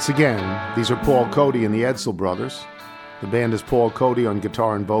Show. Once again, these are Paul Cody and the Edsel Brothers. The band is Paul Cody on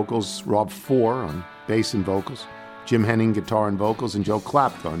guitar and vocals, Rob Four on bass and vocals, Jim Henning guitar and vocals, and Joe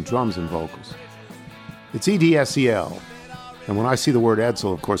Klapka on drums and vocals. It's EDSEL. And when I see the word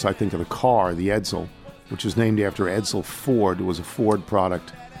Edsel, of course, I think of the car, the Edsel, which was named after Edsel Ford. It was a Ford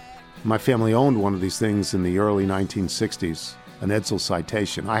product. My family owned one of these things in the early 1960s, an Edsel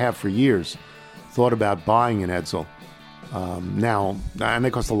Citation. I have for years thought about buying an Edsel. Now, and they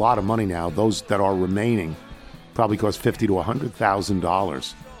cost a lot of money now. Those that are remaining probably cost $50,000 to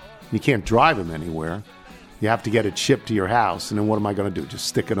 $100,000. You can't drive them anywhere. You have to get it shipped to your house. And then what am I going to do? Just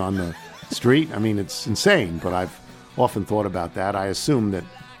stick it on the street? I mean, it's insane, but I've often thought about that. I assume that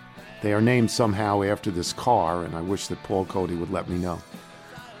they are named somehow after this car, and I wish that Paul Cody would let me know.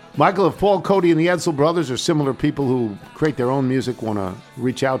 Michael, if Paul Cody and the Edsel Brothers or similar people who create their own music want to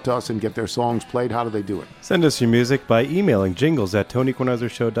reach out to us and get their songs played, how do they do it? Send us your music by emailing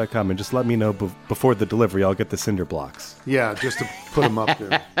jingles@TonyKornheiserShow.com and just let me know before the delivery. I'll get the cinder blocks. Yeah, just to put them up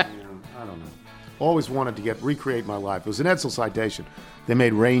there. I don't know. Always wanted to recreate my life. It was an Edsel Citation. They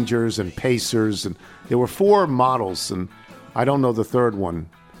made Rangers and Pacers, and there were 4 models, and I don't know the third one,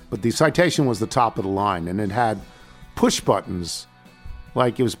 but the Citation was the top of the line, and it had push buttons.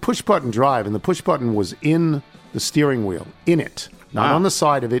 Like it was push button drive, and the push button was in the steering wheel, in it, not on the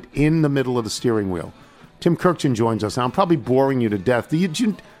side of it, in the middle of the steering wheel. Tim Kirkjian joins us now. I'm probably boring you to death. Do you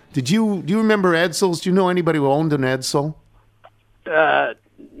remember Edsels? Do you know anybody who owned an Edsel?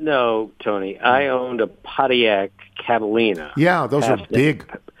 No, Tony. I owned a Pontiac Catalina. Yeah, those are big.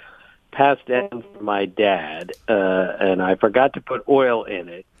 Passed down from my dad, and I forgot to put oil in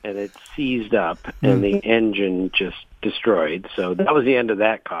it, and it seized up, and the engine just destroyed. So that was the end of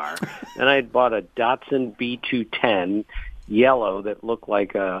that car. And I had bought a Datsun B210 yellow that looked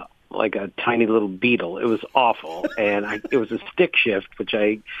like a tiny little beetle. It was awful, and it was a stick shift, which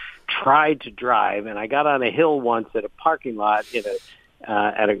I tried to drive, and I got on a hill once at a parking lot at a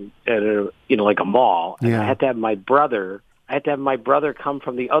like a mall, and I had to have my brother come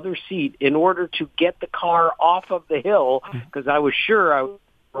from the other seat in order to get the car off of the hill, because I was sure I would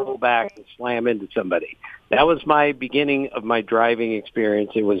roll back and slam into somebody. That was my beginning of my driving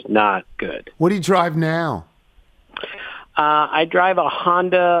experience. It was not good. What do you drive now? I drive a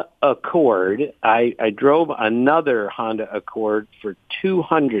Honda Accord. I drove another Honda Accord for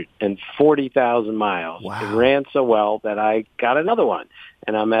 240,000 miles. Wow. It ran so well that I got another one,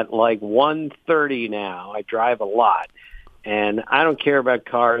 and I'm at like 130 now. I drive a lot, and I don't care about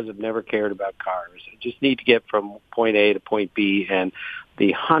cars. I've never cared about cars. I just need to get from point A to point B, and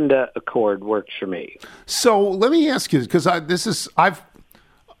the Honda Accord works for me. So let me ask you, because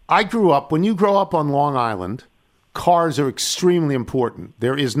I grew up, when you grow up on Long Island, cars are extremely important.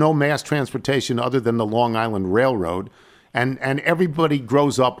 There is no mass transportation other than the Long Island Railroad, and everybody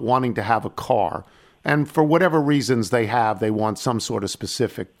grows up wanting to have a car. And for whatever reasons they want some sort of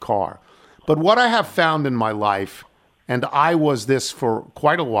specific car. But what I have found in my life, and I was this for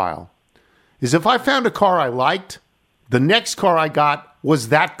quite a while, is if I found a car I liked, the next car I got was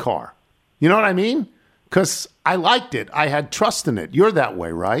that car. You know what I mean? Because I liked it. I had trust in it. You're that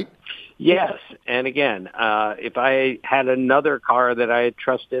way, right? Yes, and again, if I had another car that I had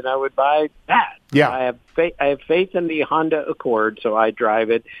trusted, I would buy that. Yeah, I have faith in the Honda Accord, so I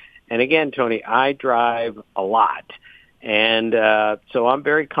drive it. And again, Tony, I drive a lot, and so I'm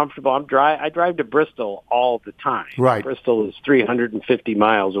very comfortable. I drive to Bristol all the time. Right, Bristol is 350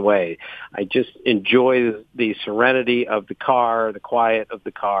 miles away. I just enjoy the serenity of the car, the quiet of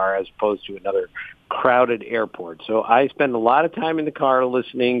the car, as opposed to another crowded airport. So I spend a lot of time in the car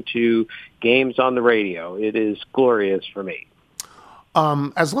listening to games on the radio. It is glorious for me.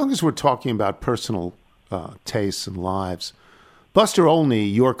 As long as we're talking about personal tastes and lives, Buster Olney,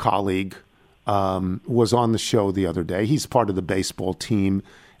 your colleague, was on the show the other day. He's part of the baseball team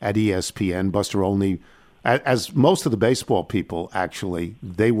at ESPN. Buster Olney, as most of the baseball people, actually,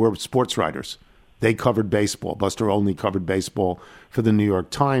 they were sports writers. They covered baseball. Buster Olney covered baseball for the New York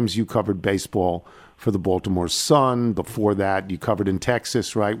Times. You covered baseball for the Baltimore Sun. Before that, you covered in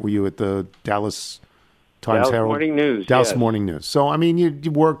Texas, right? Were you at the Dallas Times Herald? Morning News. Dallas Morning News. So, I mean, you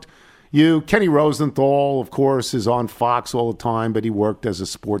worked. Kenny Rosenthal, of course, is on Fox all the time, but he worked as a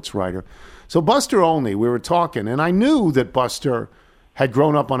sports writer. So Buster Olney, we were talking, and I knew that Buster had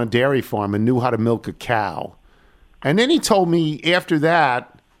grown up on a dairy farm and knew how to milk a cow. And then he told me after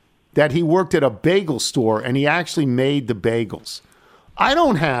that he worked at a bagel store and he actually made the bagels.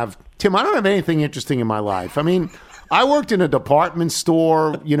 Tim, I don't have anything interesting in my life. I mean, I worked in a department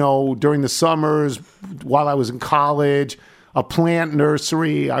store, during the summers while I was in college, a plant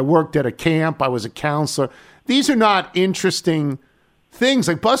nursery. I worked at a camp. I was a counselor. These are not interesting things.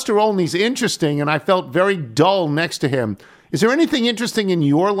 Like Buster Olney's interesting, and I felt very dull next to him. Is there anything interesting in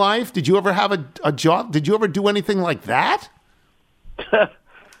your life? Did you ever have a job? Did you ever do anything like that? Of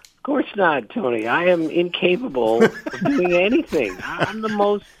course not, Tony. I am incapable of doing anything. I'm the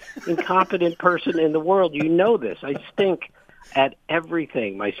most incompetent person in the world. You know this. I stink at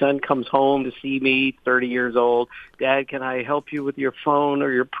everything. My son comes home to see me, 30 years old. Dad, can I help you with your phone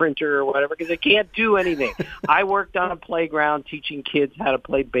or your printer or whatever? Because I can't do anything. I worked on a playground teaching kids how to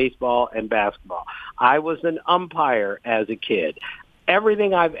play baseball and basketball. I was an umpire as a kid.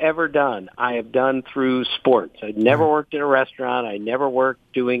 Everything I've ever done, I have done through sports. I never worked in a restaurant. I never worked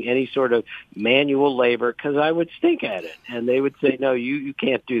doing any sort of manual labor because I would stink at it. And they would say, no, you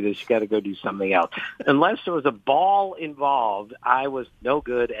can't do this. You got to go do something else. Unless there was a ball involved, I was no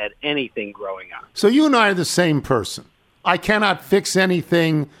good at anything growing up. So you and I are the same person. I cannot fix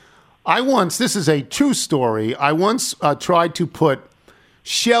anything. This is a true story. I once tried to put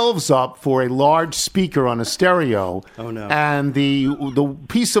shelves up for a large speaker on a stereo. Oh, no. And the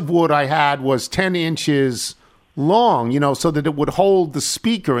piece of wood I had was 10 inches long, so that it would hold the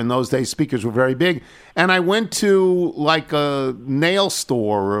speaker. In those days, speakers were very big. And I went to like a nail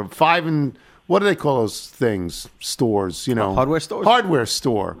store or what do they call those things? Stores, hardware stores. Hardware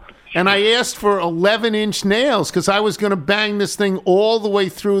store. And I asked for 11-inch nails because I was going to bang this thing all the way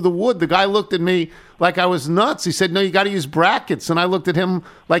through the wood. The guy looked at me like I was nuts. He said, "No, you got to use brackets." And I looked at him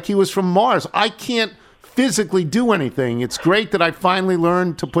like he was from Mars. I can't physically do anything. It's great that I finally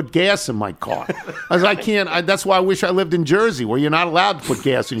learned to put gas in my car. That's why I wish I lived in Jersey, where you're not allowed to put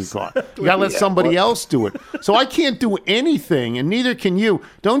gas in your car. You got to let somebody else do it. So I can't do anything, and neither can you.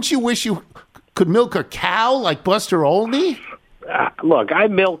 Don't you wish you could milk a cow like Buster Olney? Look, I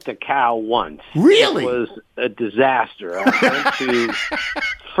milked a cow once. Really? It was a disaster. I went to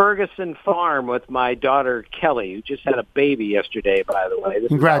Ferguson Farm with my daughter, Kelly, who just had a baby yesterday, by the way.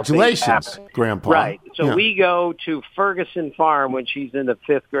 Congratulations, Grandpa. Right. So we go to Ferguson Farm when she's in the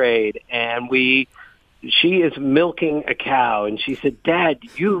 5th grade, and she is milking a cow, and she said, "Dad,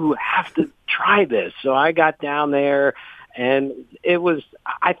 you have to try this." So I got down there, and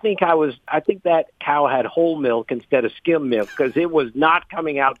I think that cow had whole milk instead of skim milk because it was not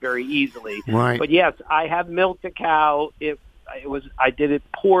coming out very easily. Right. But yes, I have milked a cow. I did it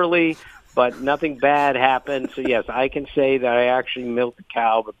poorly, but nothing bad happened. So yes, I can say that I actually milked a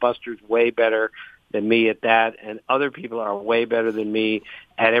cow, but Buster's way better than me at that, and other people are way better than me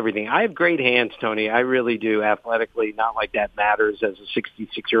at everything. I have great hands, Tony. I really do, athletically. Not like that matters as a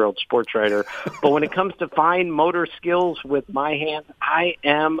 66-year-old sports writer. But when it comes to fine motor skills with my hands, I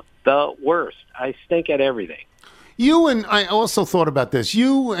am the worst. I stink at everything. I also thought about this.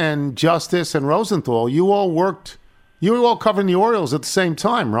 You and Justice and Rosenthal, you were all covering the Orioles at the same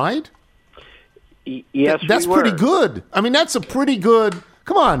time, right? Yes, That's pretty good. I mean, that's a pretty good,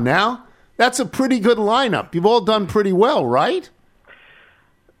 come on now. That's a pretty good lineup. You've all done pretty well, right?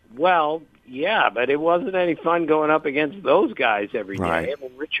 Well, yeah, but it wasn't any fun going up against those guys every day. Right. I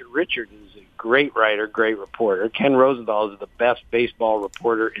mean, Richard is a great writer, great reporter. Ken Rosenthal is the best baseball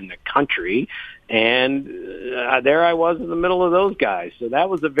reporter in the country. And there I was in the middle of those guys. So that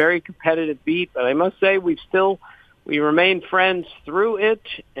was a very competitive beat. But I must say we remain friends through it,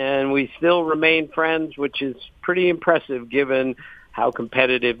 and we still remain friends, which is pretty impressive given how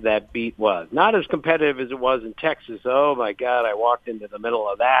competitive that beat was. Not as competitive as it was in Texas. Oh, my God, I walked into the middle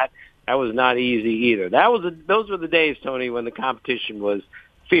of that. That was not easy either. Those were the days, Tony, when the competition was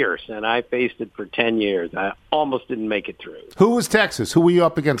fierce, and I faced it for 10 years. I almost didn't make it through. Who was Texas? Who were you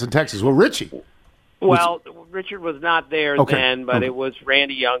up against in Texas? Well, Richie. Well, Richard was not there then, but it was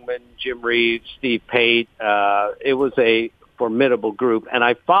Randy Youngman, Jim Reeves, Steve Pate. It was a formidable group, and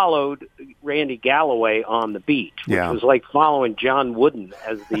I followed Randy Galloway on the beat, which was like following John Wooden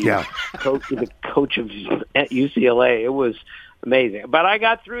as the coach of at UCLA. It was amazing, but I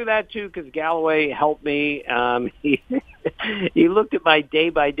got through that too because Galloway helped me. He looked at my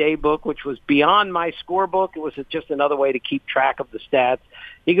day-by-day book, which was beyond my scorebook. It was just another way to keep track of the stats.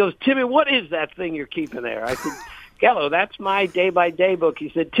 He goes, "Timmy, what is that thing you're keeping there?" I said, "Gallo, that's my day-by-day book." He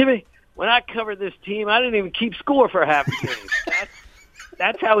said, "Timmy, when I covered this team, I didn't even keep score for half a game."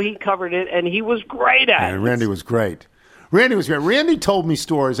 That's how he covered it, and he was great at it. Randy was great. Randy told me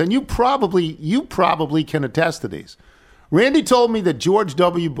stories, and you probably can attest to these. Randy told me that George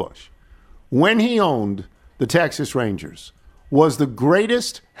W. Bush, when he owned the Texas Rangers, was the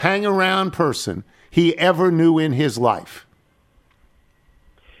greatest hang-around person he ever knew in his life.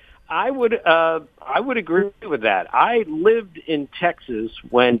 I would agree with that. I lived in Texas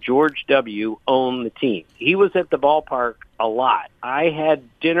when George W. owned the team. He was at the ballpark a lot. I had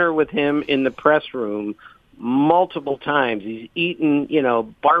dinner with him in the press room multiple times. He's eaten,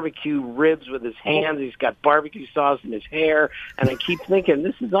 barbecue ribs with his hands. He's got barbecue sauce in his hair. And I keep thinking,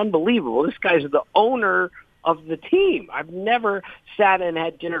 this is unbelievable. This guy's the owner of the team. I've never sat and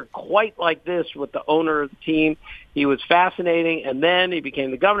had dinner quite like this with the owner of the team. He was fascinating, and then he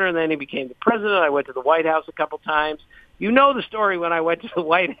became the governor, and then he became the president. I went to the White House a couple times. You know the story when I went to the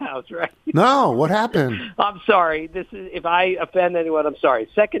White House, right? No, what happened? I'm sorry. If I offend anyone, I'm sorry.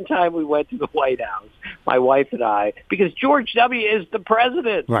 Second time we went to the White House, my wife and I, because George W. is the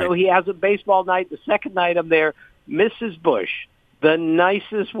president. Right. So he has a baseball night. The second night I'm there, Mrs. Bush, the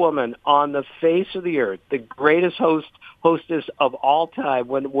nicest woman on the face of the earth, the greatest hostess of all time.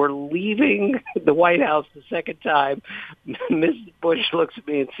 When we're leaving the White House the second time, Mrs. Bush looks at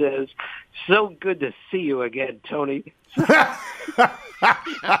me and says, "So good to see you again, Tony." And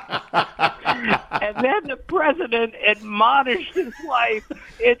then the president admonished his wife,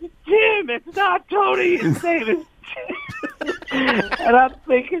 "It's Tim, it's not Tony, his name is Tim." And I'm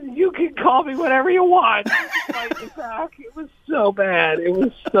thinking, you can call me whatever you want. It was so bad. It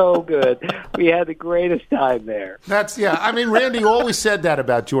was so good. We had the greatest time there. Randy always said that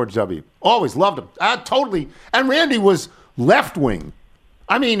about George W. Always loved him. Totally. And Randy was left-wing.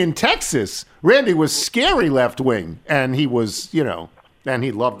 I mean, in Texas, Randy was scary left wing, and he was, and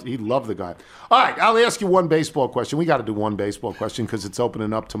he loved the guy. All right, I'll ask you one baseball question. We got to do one baseball question because it's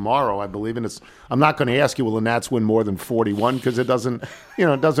opening up tomorrow, I believe, and I'm not going to ask you will the Nats win more than 41 because it doesn't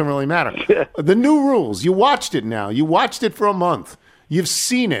really matter. The new rules. You watched it now. You watched it for a month. You've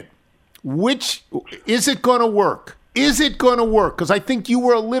seen it. Which is it going to work? Is it going to work? Because I think you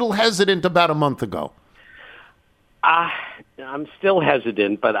were a little hesitant about a month ago. I'm still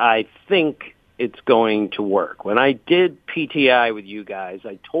hesitant, but I think it's going to work. When I did PTI with you guys,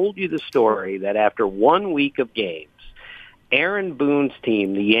 I told you the story that after 1 week of games, Aaron Boone's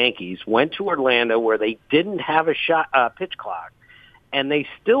team, the Yankees, went to Orlando where they didn't have a pitch clock, and they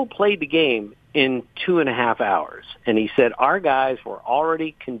still played the game in 2.5 hours. And he said our guys were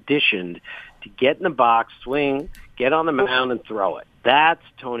already conditioned to get in the box, swing, get on the mound, and throw it. That's,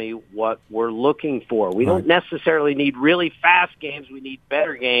 Tony, what we're looking for. We don't necessarily need really fast games. We need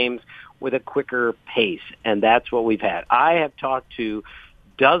better games with a quicker pace, and that's what we've had. I have talked to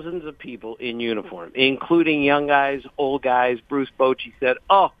dozens of people in uniform, including young guys, old guys. Bruce Bochy said,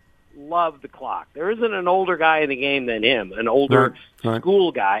 love the clock. There isn't an older guy in the game than him, an older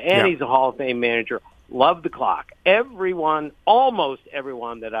school guy, and he's a Hall of Fame manager. Love the clock. Everyone, almost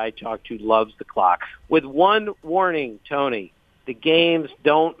everyone that I talk to loves the clock. With one warning, Tony, the games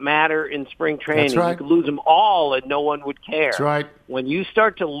don't matter in spring training. That's right. You could lose them all and no one would care. That's right. When you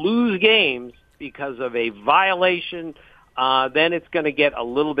start to lose games because of a violation, then it's going to get a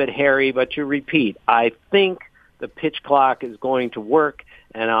little bit hairy. But to repeat, I think the pitch clock is going to work,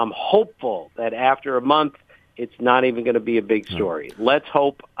 and I'm hopeful that after a month, it's not even going to be a big story. Let's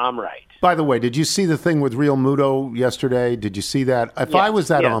hope I'm right. By the way, did you see the thing with Real Muto yesterday? Did you see that? If I was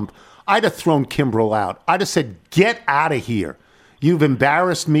that ump, I'd have thrown Kimbrel out. I'd have said, get out of here. You've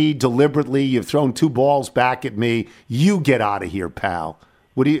embarrassed me deliberately. You've thrown 2 balls back at me. You get out of here, pal.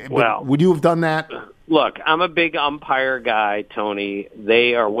 Would you have done that? Look, I'm a big umpire guy, Tony.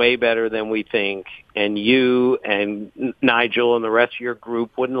 They are way better than we think. And you and Nigel and the rest of your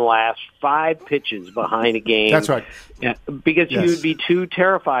group wouldn't last 5 pitches behind a game. That's right. Because you would be too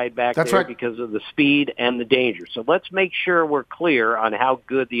terrified back That's there right. because of the speed and the danger. So let's make sure we're clear on how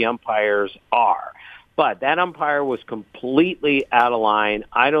good the umpires are. But that umpire was completely out of line.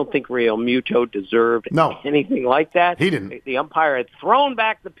 I don't think Real Muto deserved anything like that. He didn't. The umpire had thrown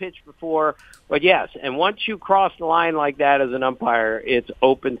back the pitch before. But yes, and once you cross the line like that as an umpire, it's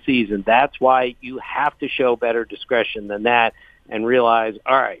open season. That's why you have to show better discretion than that and realize,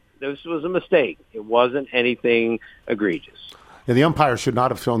 all right, this was a mistake. It wasn't anything egregious. Yeah, the umpire should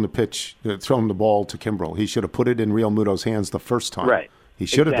not have thrown the ball to Kimbrel. He should have put it in Real Muto's hands the first time. Right. He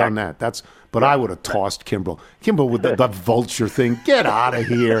should have done that. But I would have tossed Kimbrel. Kimbrel with the vulture thing. Get out of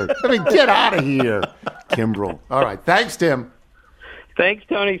here. Get out of here, Kimbrel. All right. Thanks, Tim. Thanks,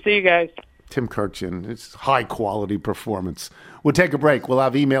 Tony. See you guys. Tim Kirkjian. It's high-quality performance. We'll take a break. We'll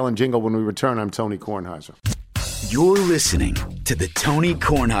have email and jingle when we return. I'm Tony Kornheiser. You're listening to The Tony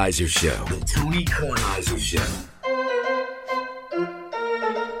Kornheiser Show. The Tony Kornheiser Show.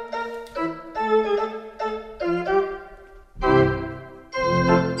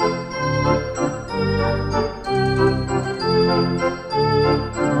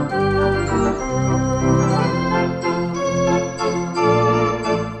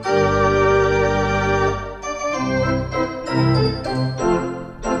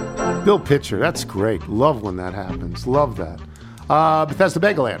 Bill Pitcher, that's great. Love when that happens. Love that. Bethesda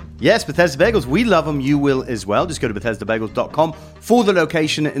Bagel Land. Yes, Bethesda Bagels. We love them. You will as well. Just go to BethesdaBagels.com for the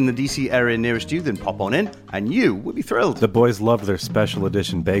location in the DC area nearest you. Then pop on in, and you will be thrilled. The boys loved their special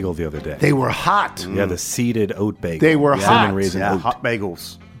edition bagel the other day. They were hot. Yeah, the seeded oat bagel. They were hot. Cinnamon raisin oat. Hot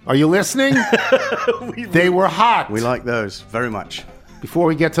bagels. Are you listening? They were hot. We like those very much. Before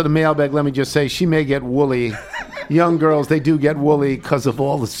we get to the mailbag, let me just say she may get woolly. Young girls, they do get woolly because of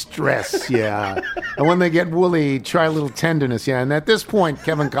all the stress, yeah. And when they get woolly, try a little tenderness, yeah. And at this point,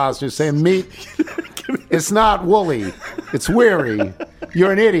 Kevin Costner's saying, meat, it's not woolly, it's weary.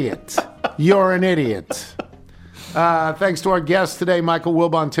 You're an idiot. You're an idiot. Thanks to our guests today, Michael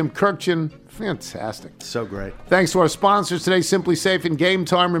Wilbon, Tim Kirkjian. Fantastic. So great. Thanks to our sponsors today, Simply Safe and Game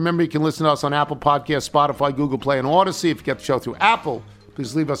Time. Remember, you can listen to us on Apple Podcasts, Spotify, Google Play, and Odyssey. If you get the show through Apple,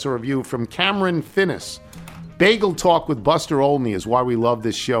 please leave us a review. From Cameron Finnis. Bagel Talk with Buster Olney is why we love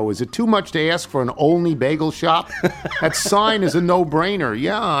this show. Is it too much to ask for an Olney bagel shop? That sign is a no-brainer.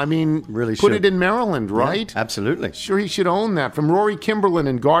 Yeah, I mean, really put should. it in Maryland, right? Yeah, absolutely. Sure, he should own that. From Rory Kimberlin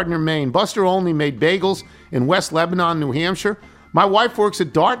in Gardner, Maine. Buster Olney made bagels in West Lebanon, New Hampshire. My wife works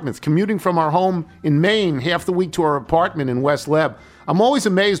at Dartmouth, commuting from our home in Maine half the week to our apartment in West Leb. I'm always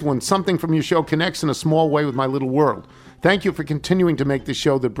amazed when something from your show connects in a small way with my little world. Thank you for continuing to make this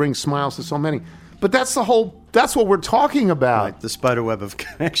show that brings smiles to so many. But that's what we're talking about. Right, the spider web of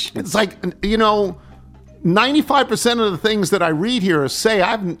connections. It's like, 95% of the things that I read here say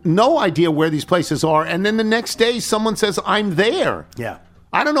I have no idea where these places are, and then the next day someone says, I'm there. Yeah.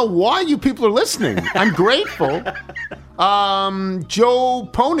 I don't know why you people are listening. I'm grateful. Joe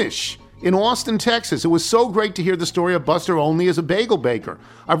Ponish in Austin, Texas. It was so great to hear the story of Buster Olney as a bagel baker.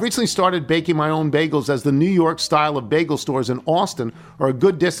 I've recently started baking my own bagels, as the New York style of bagel stores in Austin are a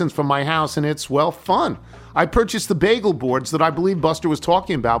good distance from my house, and it's, well, fun. I purchased the bagel boards that I believe Buster was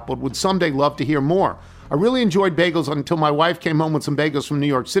talking about, but would someday love to hear more. I really enjoyed bagels until my wife came home with some bagels from New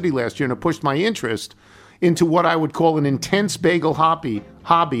York City last year, and it pushed my interest into what I would call an intense bagel hobby,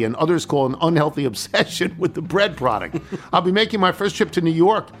 and others call an unhealthy obsession with the bread product. I'll be making my first trip to New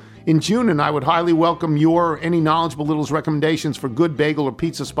York in June, and I would highly welcome your or any knowledgeable little's recommendations for good bagel or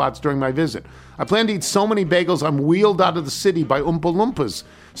pizza spots during my visit. I plan to eat so many bagels I'm wheeled out of the city by Oompa Loompas.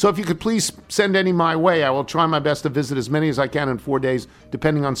 So if you could please send any my way, I will try my best to visit as many as I can in 4 days,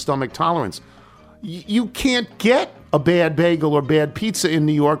 depending on stomach tolerance. You can't get a bad bagel or bad pizza in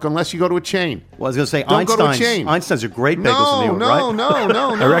New York unless you go to a chain. Well, I was going to say, Don't go to a chain. Einstein's are great bagels in New York, right?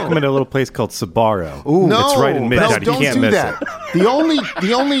 No. I recommend a little place called Sbarro. Ooh, it's right in Midtown. Don't You can't do miss that. it.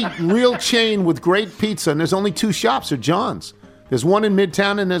 The only real chain with great pizza, and there's only 2 shops, are John's. There's one in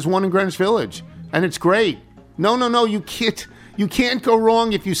Midtown and there's one in Greenwich Village, and it's great. No, you can't go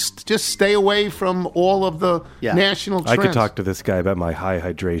wrong if you just stay away from all of the national trends. I could talk to this guy about my high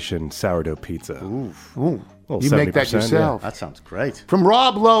hydration sourdough pizza. Ooh. Well, You make that yourself. Yeah. That sounds great. From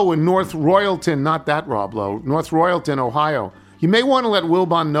Rob Lowe in North Royalton, not that Rob Lowe, North Royalton, Ohio. You may want to let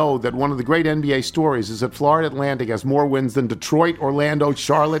Wilbon know that one of the great NBA stories is that Florida Atlantic has more wins than Detroit, Orlando,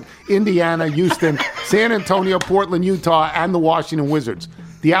 Charlotte, Indiana, Houston, San Antonio, Portland, Utah, and the Washington Wizards.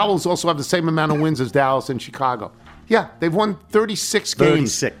 The Owls also have the same amount of wins as Dallas and Chicago. Yeah, they've won 36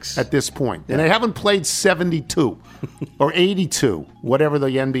 games at this point, and they haven't played 72 or 82, whatever the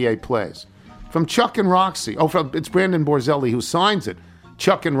NBA plays. From Chuck and Roxy. It's Brandon Borzelli who signs it.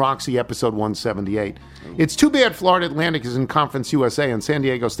 Chuck and Roxy, episode 178. It's too bad Florida Atlantic is in Conference USA and San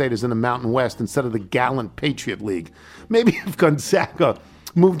Diego State is in the Mountain West instead of the gallant Patriot League. Maybe if Gonzaga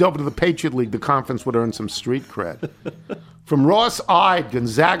moved over to the Patriot League, the conference would earn some street cred. From Ross Ide,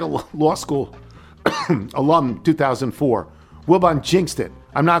 Gonzaga Law School alum, 2004. Wilbon jinxed it.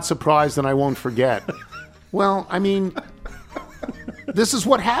 I'm not surprised and I won't forget. Well, I mean, this is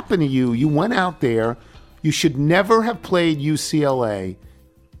what happened to you. You went out there. You should never have played UCLA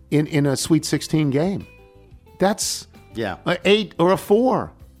in a Sweet 16 game. That's an 8 or a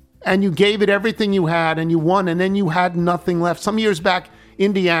 4. And you gave it everything you had and you won, and then you had nothing left. Some years back,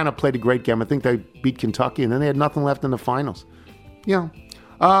 Indiana played a great game. I think they beat Kentucky, and then they had nothing left in the finals. Yeah.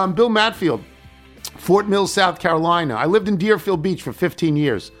 Bill Matfield, Fort Mill, South Carolina. I lived in Deerfield Beach for 15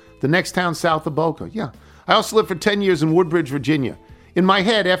 years, the next town south of Boca. Yeah. I also lived for 10 years in Woodbridge, Virginia. In my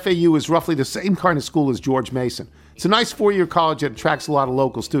head, FAU is roughly the same kind of school as George Mason. It's a nice 4-year college that attracts a lot of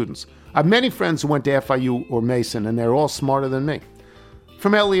local students. I have many friends who went to FIU or Mason, and they're all smarter than me.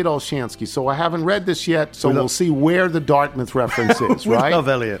 From Elliot Olshansky. So I haven't read this yet, so we'll see where the Dartmouth reference is, right? We love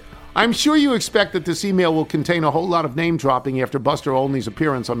Elliot. I'm sure you expect that this email will contain a whole lot of name-dropping after Buster Olney's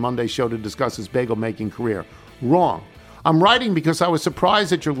appearance on Monday's show to discuss his bagel-making career. Wrong. I'm writing because I was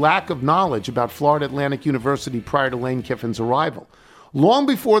surprised at your lack of knowledge about Florida Atlantic University prior to Lane Kiffin's arrival. Long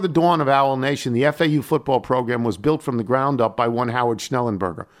before the dawn of Owl Nation, the FAU football program was built from the ground up by one Howard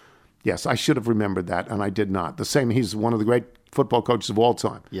Schnellenberger. Yes, I should have remembered that, and I did not. He's one of the great football coaches of all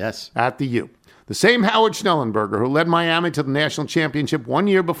time. Yes. At the U. The same Howard Schnellenberger who led Miami to the national championship 1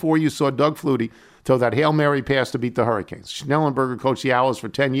 year before you saw Doug Flutie throw that Hail Mary pass to beat the Hurricanes. Schnellenberger coached the Owls for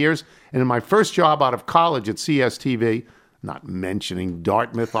 10 years, and in my first job out of college at CSTV, not mentioning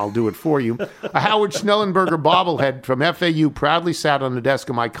Dartmouth, I'll do it for you, a Howard Schnellenberger bobblehead from FAU proudly sat on the desk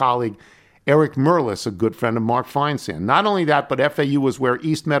of my colleague Eric Merlis, a good friend of Mark Feinsand. Not only that, but FAU was where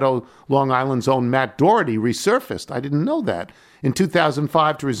East Meadow, Long Island's own Matt Doherty resurfaced. I didn't know that. In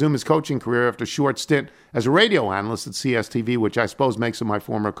 2005, to resume his coaching career after a short stint as a radio analyst at CSTV, which I suppose makes him my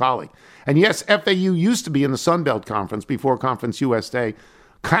former colleague. And yes, FAU used to be in the Sun Belt Conference before Conference USA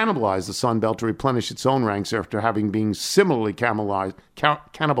cannibalized the Sun Belt to replenish its own ranks after having been similarly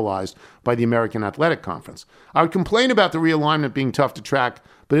cannibalized by the American Athletic Conference. I would complain about the realignment being tough to track,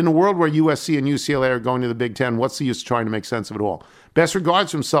 but in a world where USC and UCLA are going to the Big Ten, what's the use of trying to make sense of it all? Best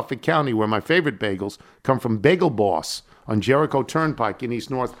regards from Suffolk County, where my favorite bagels come from Bagel Boss on Jericho Turnpike in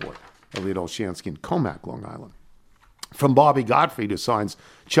East Northport. Elliot Olshansky in Comac, Long Island. From Bobby Gottfried, who signs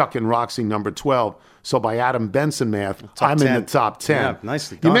Chuck and Roxy number 12. So by Adam Benson math, I'm 10. in the top 10. Yeah,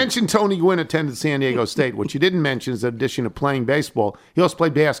 nicely You done. mentioned Tony Gwynn attended San Diego State. What you didn't mention is that in addition to playing baseball, he also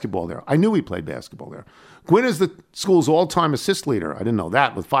played basketball there. I knew he played basketball there. Gwynn is the school's all-time assist leader. I didn't know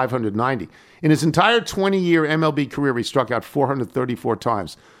that, with 590. In his entire 20-year MLB career, he struck out 434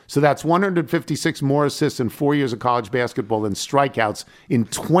 times. So that's 156 more assists in 4 years of college basketball than strikeouts in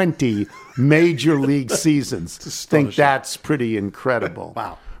 20 major league seasons. Think that's pretty incredible.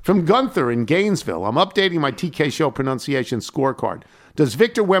 Wow. From Gunther in Gainesville, I'm updating my TK Show pronunciation scorecard. Does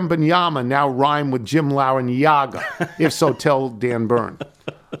Victor Wembanyama now rhyme with Jim Larrañaga? If so, tell Dan Byrne.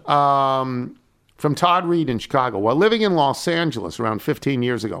 From Todd Reed in Chicago. While living in Los Angeles around 15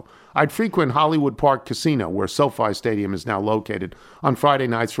 years ago, I'd frequent Hollywood Park Casino, where SoFi Stadium is now located, on Friday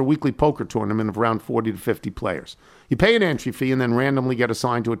nights for a weekly poker tournament of around 40 to 50 players. You pay an entry fee and then randomly get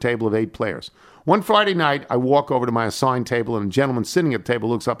assigned to a table of 8 players. One Friday night, I walk over to my assigned table, and a gentleman sitting at the table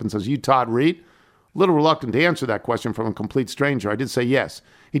looks up and says, "You Todd Reed?" A little reluctant to answer that question from a complete stranger, I did say yes.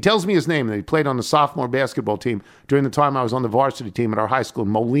 He tells me his name, and that he played on the sophomore basketball team during the time I was on the varsity team at our high school in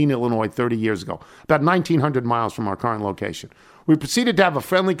Moline, Illinois, 30 years ago, about 1,900 miles from our current location. We proceeded to have a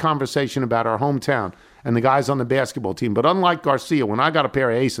friendly conversation about our hometown and the guys on the basketball team, but unlike Garcia, when I got a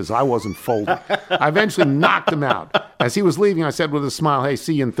pair of aces, I wasn't folding. I eventually knocked him out. As he was leaving, I said with a smile, "Hey,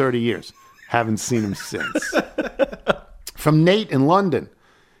 see you in 30 years. Haven't seen him since." From Nate in London.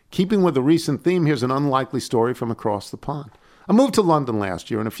 Keeping with the recent theme, here's an unlikely story from across the pond. I moved to London last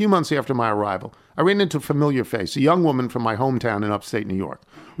year, and a few months after my arrival, I ran into a familiar face, a young woman from my hometown in upstate New York.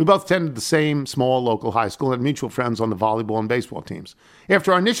 We both attended the same small local high school and had mutual friends on the volleyball and baseball teams.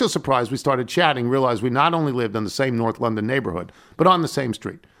 After our initial surprise, we started chatting, realized we not only lived in the same North London neighborhood, but on the same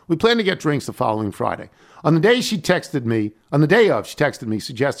street. We planned to get drinks the following Friday. On the day of, she texted me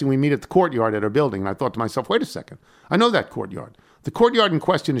suggesting we meet at the courtyard at her building, and I thought to myself, wait a second, I know that courtyard. The courtyard in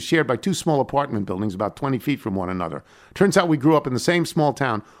question is shared by 2 small apartment buildings about 20 feet from one another. Turns out we grew up in the same small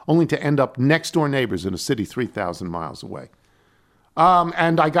town, only to end up next-door neighbors in a city 3,000 miles away.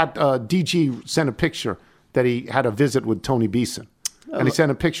 And I got DG sent a picture that he had a visit with Tony Beeson. And he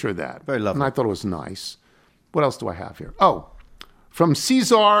sent a picture of that. Very lovely. And I thought it was nice. What else do I have here? Oh, from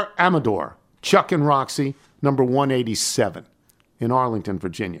Cesar Amador, Chuck and Roxy, number 187 in Arlington,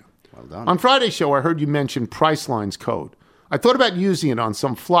 Virginia. Well done. On Friday's show, I heard you mention Priceline's code. I thought about using it on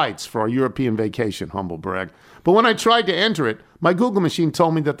some flights for our European vacation, humble brag. But when I tried to enter it, my Google machine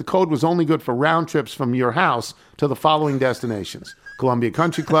told me that the code was only good for round trips from your house to the following destinations: Columbia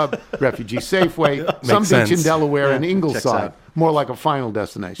Country Club, Refugee Safeway, some beach in Delaware, and Ingleside. More like a final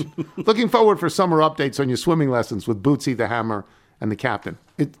destination. Looking forward for summer updates on your swimming lessons with Bootsy the Hammer and the Captain.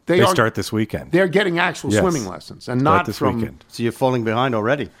 They start this weekend. They're getting actual swimming lessons, and Start not this from. weekend. So you're falling behind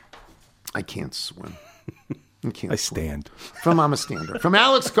already. I can't swim. I stand. I'm a stander. From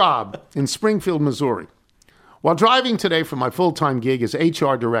Alex Cobb in Springfield, Missouri. While driving today from my full-time gig as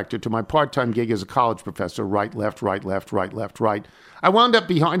HR director to my part-time gig as a college professor, right, left, right, left, right, left, right, I wound up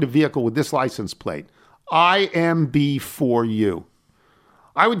behind a vehicle with this license plate, IMB4U.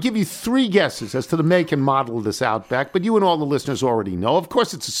 I would give you 3 guesses as to the make and model of this Outback, but you and all the listeners already know. Of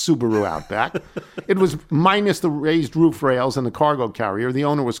course, it's a Subaru Outback. It was minus the raised roof rails and the cargo carrier. The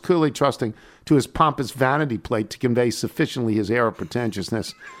owner was clearly trusting to his pompous vanity plate to convey sufficiently his air of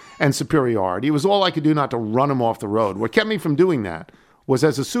pretentiousness and superiority. It was all I could do not to run him off the road. What kept me from doing that was,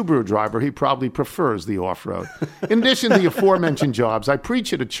 as a Subaru driver, he probably prefers the off-road. In addition to the aforementioned jobs, I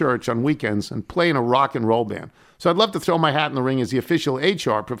preach at a church on weekends and play in a rock and roll band. So I'd love to throw my hat in the ring as the official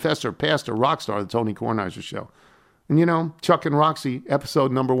HR, professor, pastor, rock star of the Tony Kornheiser Show. And you know, Chuck and Roxy,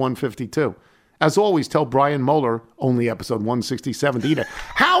 episode number 152. As always, tell Brian Moeller, only episode 167 to eat it.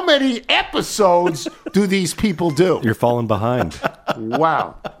 How many episodes do these people do? You're falling behind.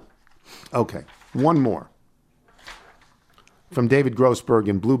 Wow. Okay, one more. From David Grossberg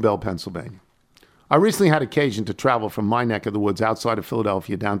in Bluebell, Pennsylvania. I recently had occasion to travel from my neck of the woods outside of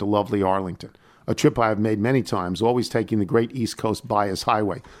Philadelphia down to lovely Arlington, a trip I have made many times, always taking the great East Coast Bias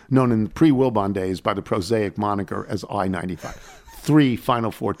Highway, known in the pre-Wilbon days by the prosaic moniker as I-95. 3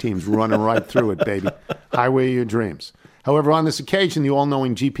 Final Four teams running right through it, baby. Highway of your dreams. However, on this occasion, the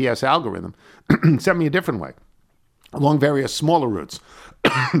all-knowing GPS algorithm sent me a different way, along various smaller routes,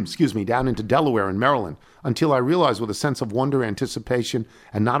 excuse me, down into Delaware and Maryland, until I realized with a sense of wonder, anticipation,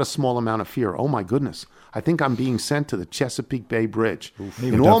 and not a small amount of fear, oh my goodness, I think I'm being sent to the Chesapeake Bay Bridge.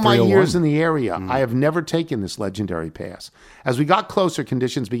 In all my years in the area, I have never taken this legendary pass. As we got closer,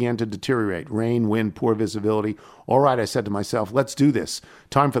 conditions began to deteriorate. Rain, wind, poor visibility. All right, I said to myself, let's do this.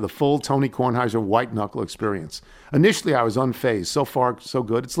 Time for the full Tony Kornheiser white knuckle experience. Initially, I was unfazed. So far, so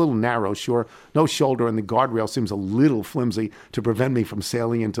good. It's a little narrow, sure. No shoulder, and the guardrail seems a little flimsy to prevent me from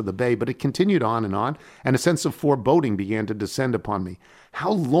sailing into the bay. But it continued on, and a sense of foreboding began to descend upon me.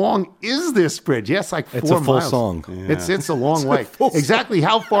 How long is this bridge? Yes, like 4 miles. It's a full song. Yeah. It's a long way. Exactly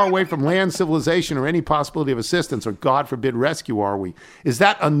how far away from land, civilization, or any possibility of assistance, or God forbid rescue, are we? Is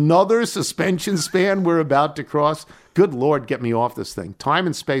that another suspension span we're about to cross? Good Lord, get me off this thing. Time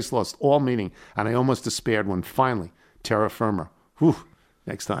and space lost all meaning, and I almost despaired when finally, terra firma. Whew,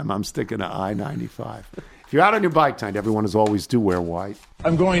 next time I'm sticking to I-95. If you're out on your bike tonight, everyone as always, do wear white.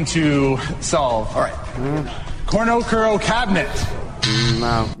 I'm going to solve. All right. Cornucopia cabinet.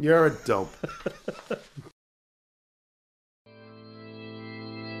 No, you're a dope.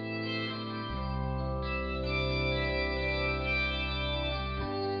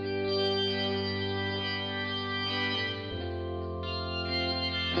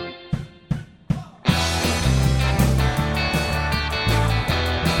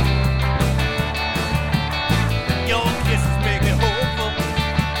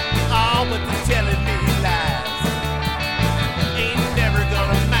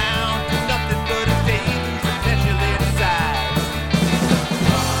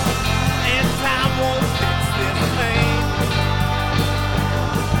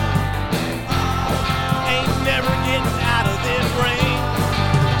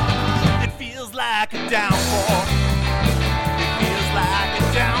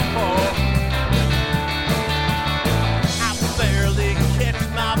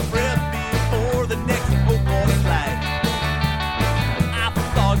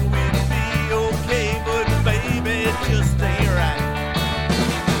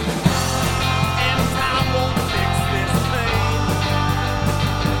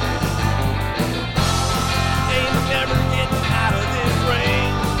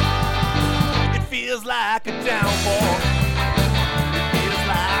 Like a downpour. It feels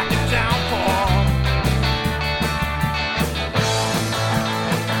like a downpour.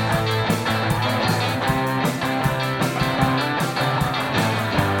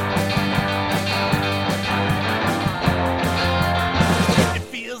 It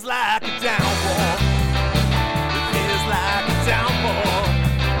feels like a downpour. It feels like a downpour.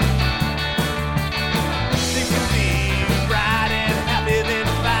 Things can be bright and happy, then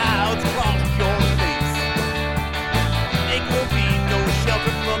clouds across your face. Ain't gonna be no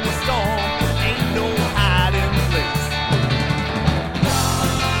shelter from the storm, ain't no hiding place.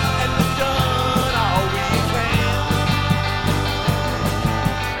 And we've done all we can.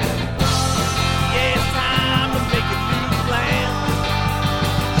 Yeah, it's time to make a new plan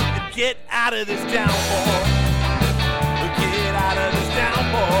and get out of this downpour.